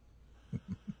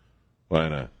 Why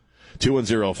not?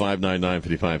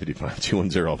 210-599-5555.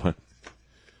 210.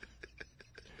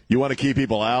 You want to keep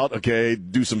people out? Okay,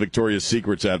 do some Victoria's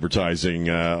Secrets advertising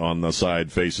on the side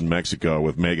facing Mexico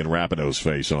with Megan Rapinoe's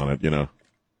face on it, you know.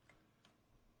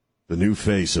 The new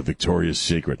face of Victoria's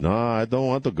Secret. No, I don't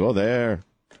want to go there.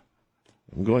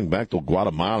 I'm going back to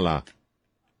Guatemala.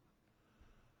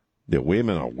 The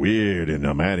women are weird in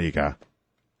America.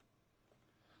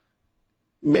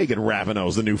 Megan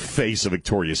Rapinoe's the new face of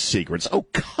Victoria's Secrets. Oh,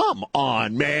 come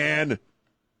on, man.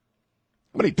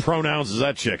 How many pronouns does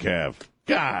that chick have?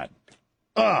 God.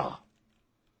 Ugh.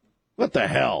 What the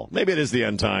hell? Maybe it is the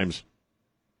end times.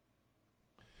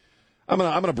 I'm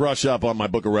gonna brush up on my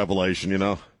book of Revelation, you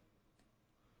know.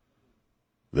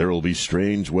 There will be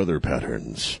strange weather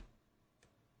patterns.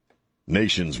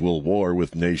 Nations will war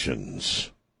with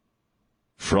nations.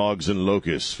 Frogs and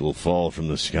locusts will fall from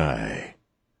the sky.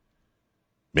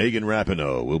 Megan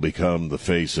Rapinoe will become the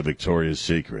face of Victoria's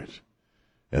Secret.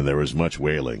 And there is much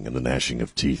wailing and the gnashing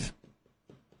of teeth.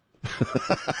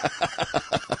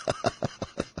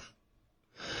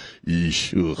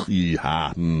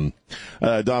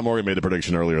 Don Morgan made a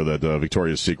prediction earlier that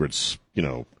Victoria's Secret's, you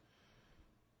know,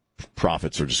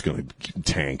 profits are just going to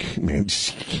tank. Man,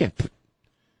 just can't put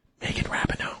Megan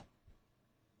Rapinoe.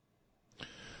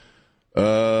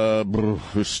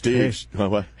 Steve.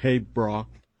 What? Hey, brah.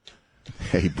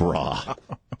 Hey, brah.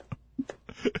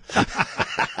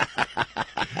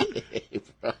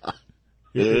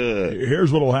 Here's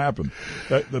what'll happen.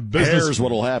 Here's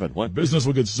what'll happen. What? Business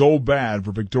will get so bad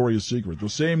for Victoria's Secret. The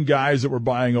same guys that were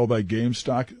buying all that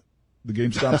GameStop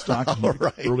stock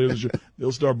right. earlier this year,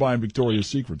 they'll start buying Victoria's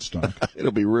Secret stock.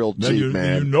 It'll be real cheap,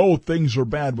 man. You know things are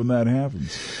bad when that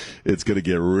happens. It's going to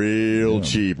get real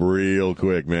cheap real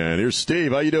quick, man. Here's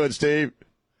Steve. How you doing, Steve?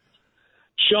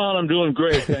 Sean, I'm doing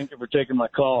great. Thank you for taking my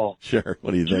call. Sure.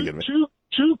 What are you thinking?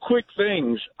 Two quick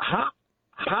things.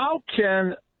 How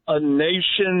can a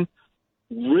nation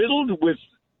riddled with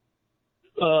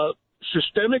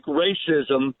systemic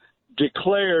racism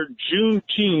declare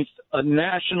Juneteenth a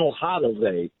national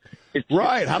holiday?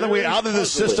 Right. How did the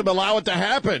system allow it to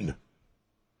happen?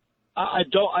 I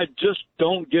just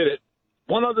don't get it.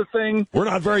 One other thing. We're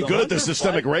not very good at the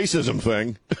systemic racism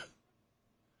thing.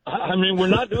 I mean, we're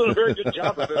not doing a very good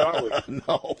job of it, are we?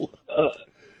 No.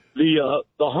 The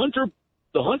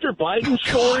Hunter Biden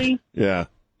story. Yeah.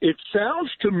 It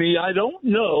sounds to me, I don't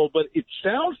know, but it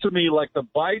sounds to me like the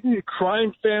Biden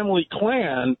crime family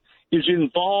clan is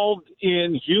involved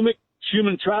in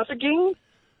human trafficking.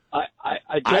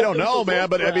 I don't know, man,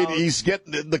 but I mean,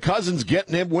 the cousin's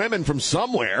getting him women from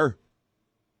somewhere.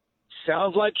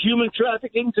 Sounds like human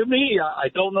trafficking to me. I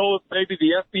don't know if maybe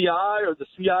the FBI or the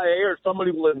CIA or somebody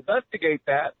will investigate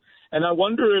that. And I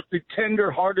wonder if the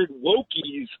tender-hearted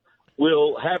wokies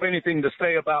will have anything to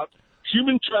say about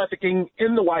human trafficking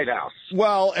in the White House.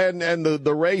 Well, and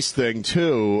the race thing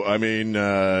too. I mean,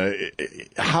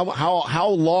 how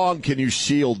long can you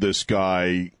shield this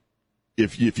guy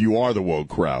if you are the woke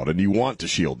crowd and you want to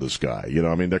shield this guy? You know,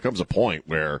 I mean, there comes a point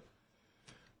where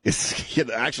it's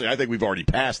actually I think we've already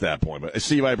passed that point. But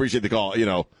Steve, I appreciate the call. You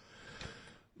know,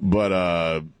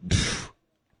 but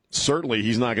certainly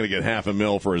he's not going to get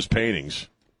 $500,000 for his paintings.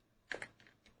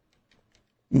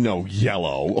 No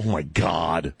yellow. Oh my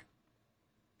God.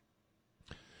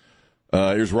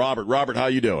 Here's Robert. Robert, how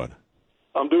you doing?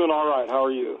 I'm doing all right. How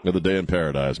are you? Another day in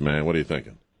paradise, man. What are you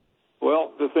thinking?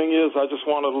 Well, the thing is, I just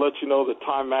wanted to let you know that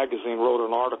Time Magazine wrote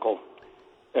an article,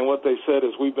 and what they said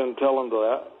is we've been telling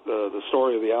the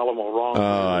story of the Alamo wrong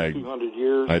for 200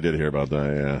 years. I did hear about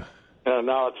that, yeah. And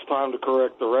now it's time to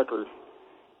correct the record.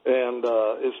 And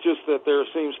it's just that there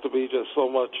seems to be just so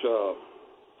much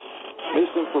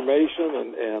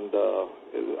misinformation, and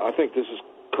I think this is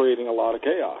creating a lot of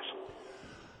chaos.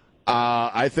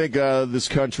 I think this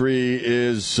country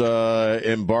is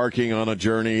embarking on a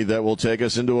journey that will take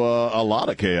us into a lot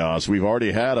of chaos. We've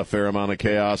already had a fair amount of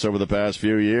chaos over the past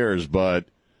few years, but,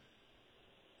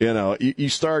 you know, you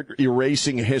start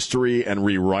erasing history and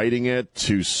rewriting it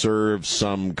to serve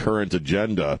some current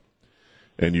agenda,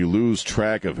 and you lose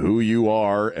track of who you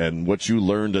are and what you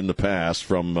learned in the past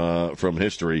from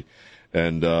history.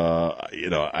 And, you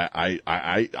know,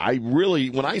 I really,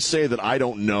 when I say that I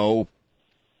don't know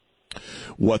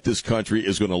what this country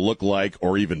is going to look like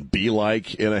or even be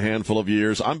like in a handful of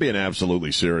years, I'm being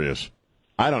absolutely serious.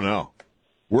 I don't know.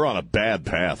 We're on a bad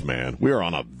path, man. We are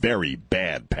on a very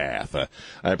bad path.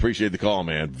 I appreciate the call,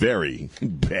 man. Very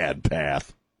bad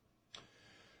path.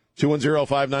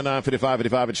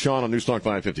 210-599-5555. It's Sean on Newstalk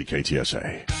 550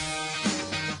 KTSA.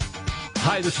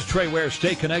 Hi, this is Trey Ware.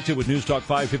 Stay connected with Newstalk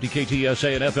 550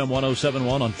 KTSA and FM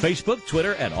 1071 on Facebook,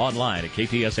 Twitter, and online at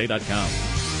KTSA.com.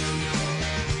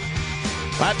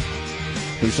 What?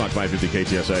 Newstalk 550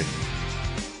 KTSA.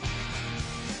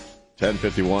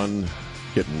 10:51,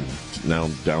 getting now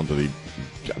down to the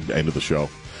end of the show.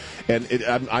 And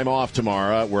I'm off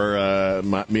tomorrow. We're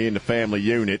me and the family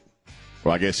unit,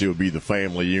 well, I guess it would be the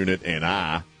family unit and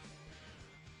I,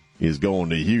 is going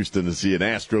to Houston to see an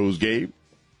Astros game.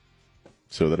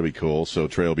 So that'll be cool. So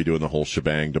Trey will be doing the whole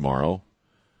shebang tomorrow.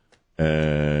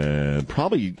 And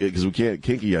probably, because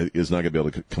Kinky is not going to be able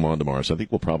to come on tomorrow, so I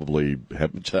think we'll probably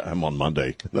have him on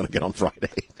Monday, then again on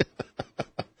Friday.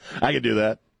 I can do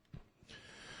that.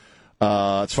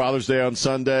 It's Father's Day on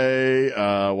Sunday.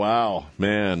 Wow,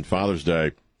 man, Father's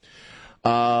Day.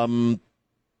 Like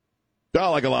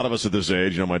a lot of us at this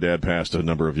age, my dad passed a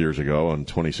number of years ago, in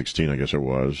 2016, I guess it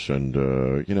was. And,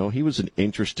 he was an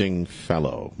interesting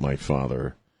fellow, my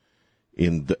father.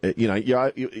 When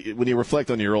you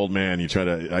reflect on your old man, you try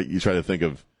to think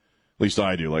of, at least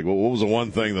I do, like, what was the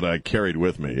one thing that I carried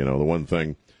with me? The one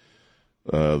thing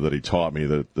that he taught me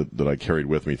that I carried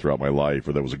with me throughout my life,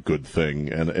 or that was a good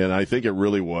thing. And I think it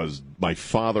really was, my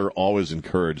father always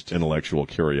encouraged intellectual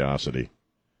curiosity,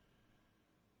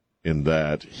 in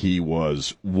that he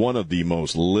was one of the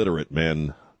most literate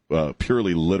men,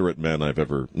 purely literate men I've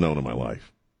ever known in my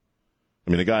life. I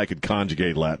mean, a guy could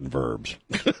conjugate Latin verbs.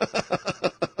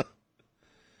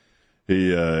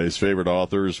 His favorite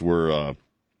authors were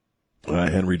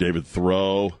Henry David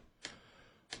Thoreau,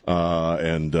 I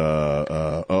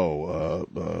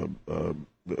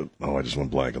just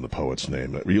went blank on the poet's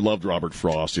name. He loved Robert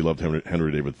Frost. He loved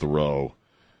Henry David Thoreau.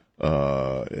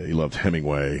 He loved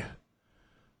Hemingway.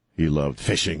 He loved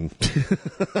fishing.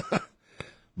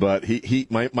 But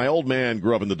my old man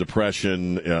grew up in the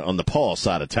Depression on the Paul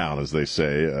side of town, as they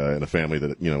say, in a family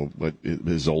that,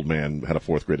 his old man had a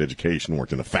fourth grade education,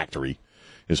 worked in a factory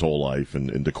his whole life in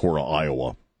Decorah,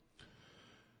 Iowa.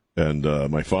 And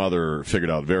my father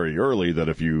figured out very early that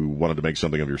if you wanted to make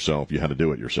something of yourself, you had to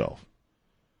do it yourself.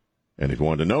 And if you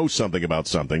wanted to know something about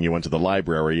something, you went to the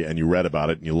library and you read about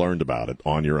it and you learned about it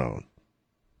on your own.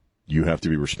 You have to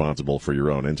be responsible for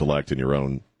your own intellect and your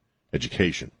own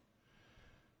education.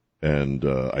 And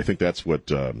I think that's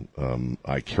what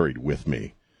I carried with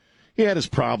me. He had his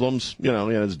problems, he had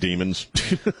his demons.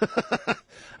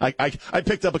 I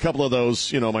picked up a couple of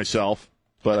those, myself.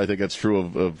 But I think that's true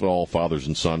of all fathers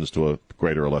and sons to a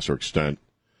greater or lesser extent.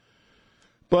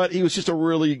 But he was just a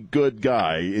really good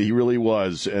guy. He really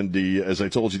was. And as I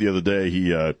told you the other day,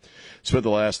 he spent the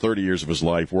last 30 years of his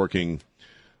life working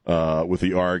with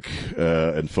the ARC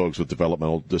and folks with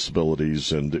developmental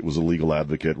disabilities, and it was a legal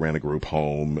advocate, ran a group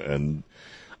home, and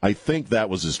I think that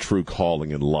was his true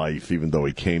calling in life, even though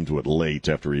he came to it late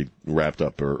after he wrapped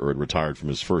up or had retired from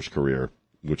his first career,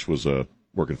 which was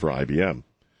working for IBM.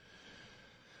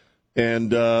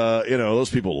 And, those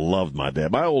people loved my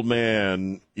dad. My old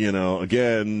man,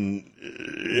 again,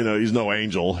 he's no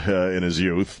angel in his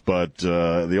youth, but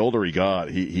the older he got,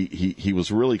 he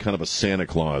was really kind of a Santa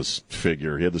Claus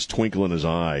figure. He had this twinkle in his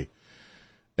eye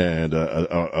and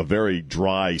a very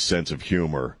dry sense of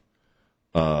humor.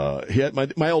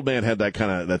 My old man had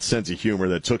that sense of humor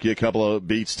that took you a couple of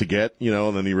beats to get,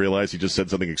 and then he realized he just said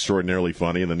something extraordinarily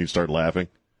funny, and then you start laughing.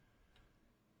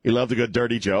 He loved a good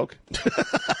dirty joke,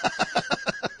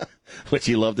 which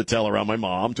he loved to tell around my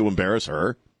mom to embarrass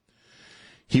her.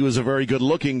 He was a very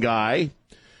good-looking guy,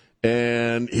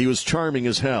 and he was charming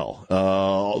as hell.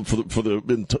 For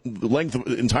the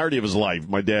entirety of his life,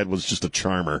 my dad was just a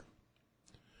charmer.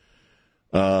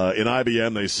 In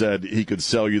IBM, they said he could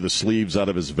sell you the sleeves out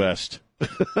of his vest.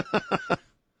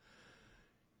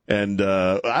 And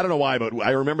I don't know why, but I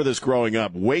remember this growing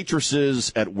up.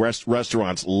 Waitresses at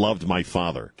restaurants loved my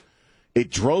father. It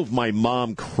drove my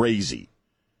mom crazy.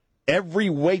 Every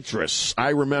waitress,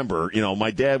 I remember,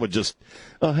 my dad would just,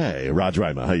 oh, hey, Raj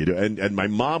Rima, how you doing? And my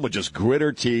mom would just grit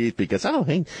her teeth because, oh,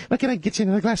 hey, can I get you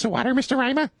another glass of water, Mr.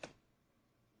 Rima?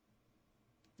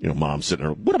 Mom sitting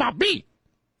there, what about me?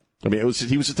 I mean, he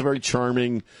was just a very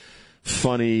charming,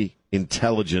 funny,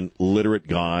 intelligent, literate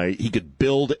guy. He could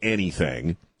build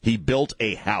anything. He built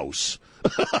a house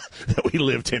that we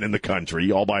lived in the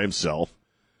country all by himself.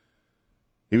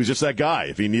 He was just that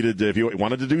guy. If he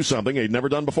wanted to do something he'd never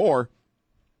done before,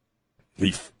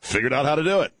 he figured out how to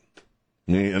do it.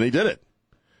 And he did it.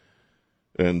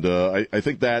 And I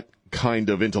think that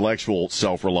kind of intellectual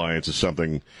self-reliance is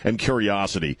something, and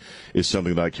curiosity is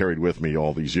something that I carried with me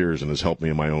all these years and has helped me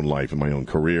in my own life and my own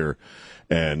career.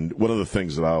 And one of the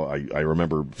things that I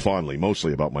remember fondly,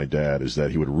 mostly about my dad, is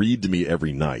that he would read to me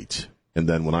every night. And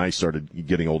then when I started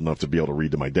getting old enough to be able to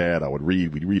read to my dad,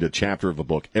 we'd read a chapter of a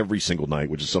book every single night,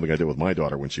 which is something I did with my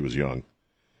daughter when she was young.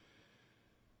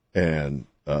 And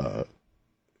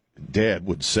Dad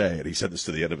would say, and he said this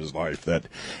to the end of his life, that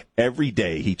every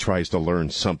day he tries to learn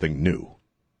something new.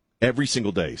 Every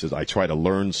single day, he says, I try to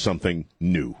learn something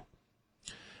new.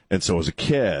 And so as a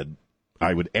kid,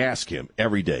 I would ask him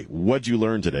every day, what'd you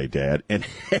learn today, Dad? And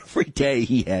every day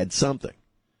he had something.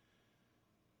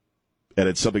 And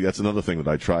it's something, that's another thing that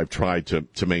I've tried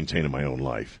to maintain in my own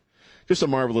life. Just a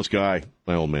marvelous guy,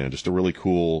 my old man. Just a really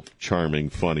cool, charming,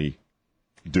 funny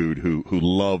dude who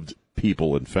loved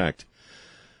people. In fact,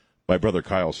 my brother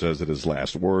Kyle says that his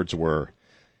last words were,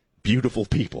 beautiful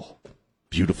people.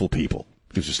 Beautiful people.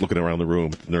 He was just looking around the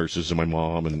room at the nurses and my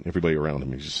mom and everybody around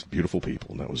him. He's just beautiful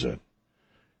people, and that was it.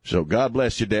 So God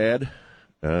bless you, Dad.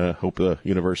 Hope the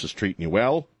universe is treating you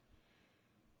well.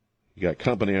 You got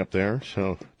company up there,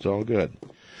 so it's all good.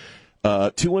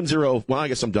 210, well, I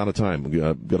guess I'm down to time.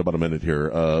 Got about a minute here.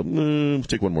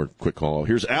 Take one more quick call.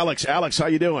 Here's Alex. Alex, how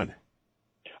you doing?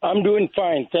 I'm doing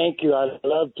fine, thank you. I'd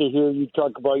love to hear you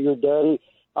talk about your daddy.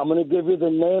 I'm going to give you the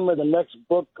name of the next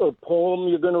book or poem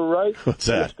you're going to write. What's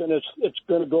that? It's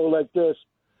going to go like this.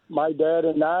 My Dad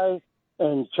and I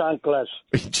and Chanclas.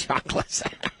 Chanclas.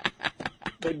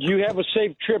 But you have a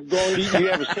safe trip going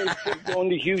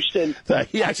to Houston.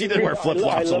 He actually did wear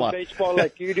flip-flops a lot. I love baseball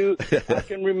like you do. I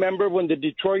can remember when the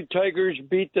Detroit Tigers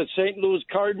beat the St. Louis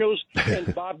Cardinals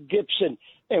and Bob Gibson.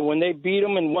 And when they beat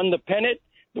them and won the pennant,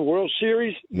 the World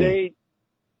Series, they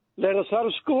let us out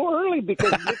of school early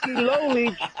because Mickey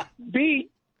Lolich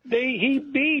beat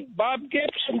Bob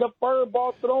Gibson, the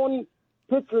fireball throwing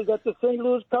pitcher that the St.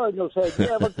 Louis Cardinals had.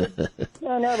 Have a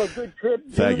good trip.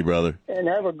 Dude, thank you, brother. And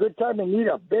have a good time and eat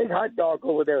a big hot dog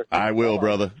over there. I will,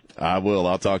 brother. I will.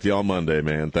 I'll talk to you on Monday,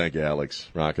 man. Thank you, Alex.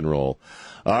 Rock and roll.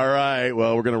 All right.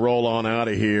 Well, we're going to roll on out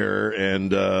of here.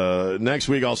 And next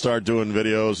week I'll start doing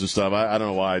videos and stuff. I don't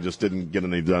know why I just didn't get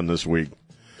any done this week.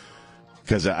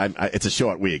 Because it's a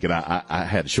short week, and I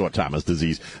had a short time as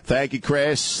disease. Thank you,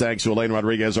 Chris. Thanks to Elaine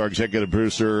Rodriguez, our executive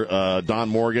producer, Don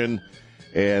Morgan,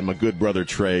 and my good brother,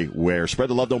 Trey Ware. Spread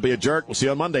the love. Don't be a jerk. We'll see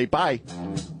you on Monday. Bye.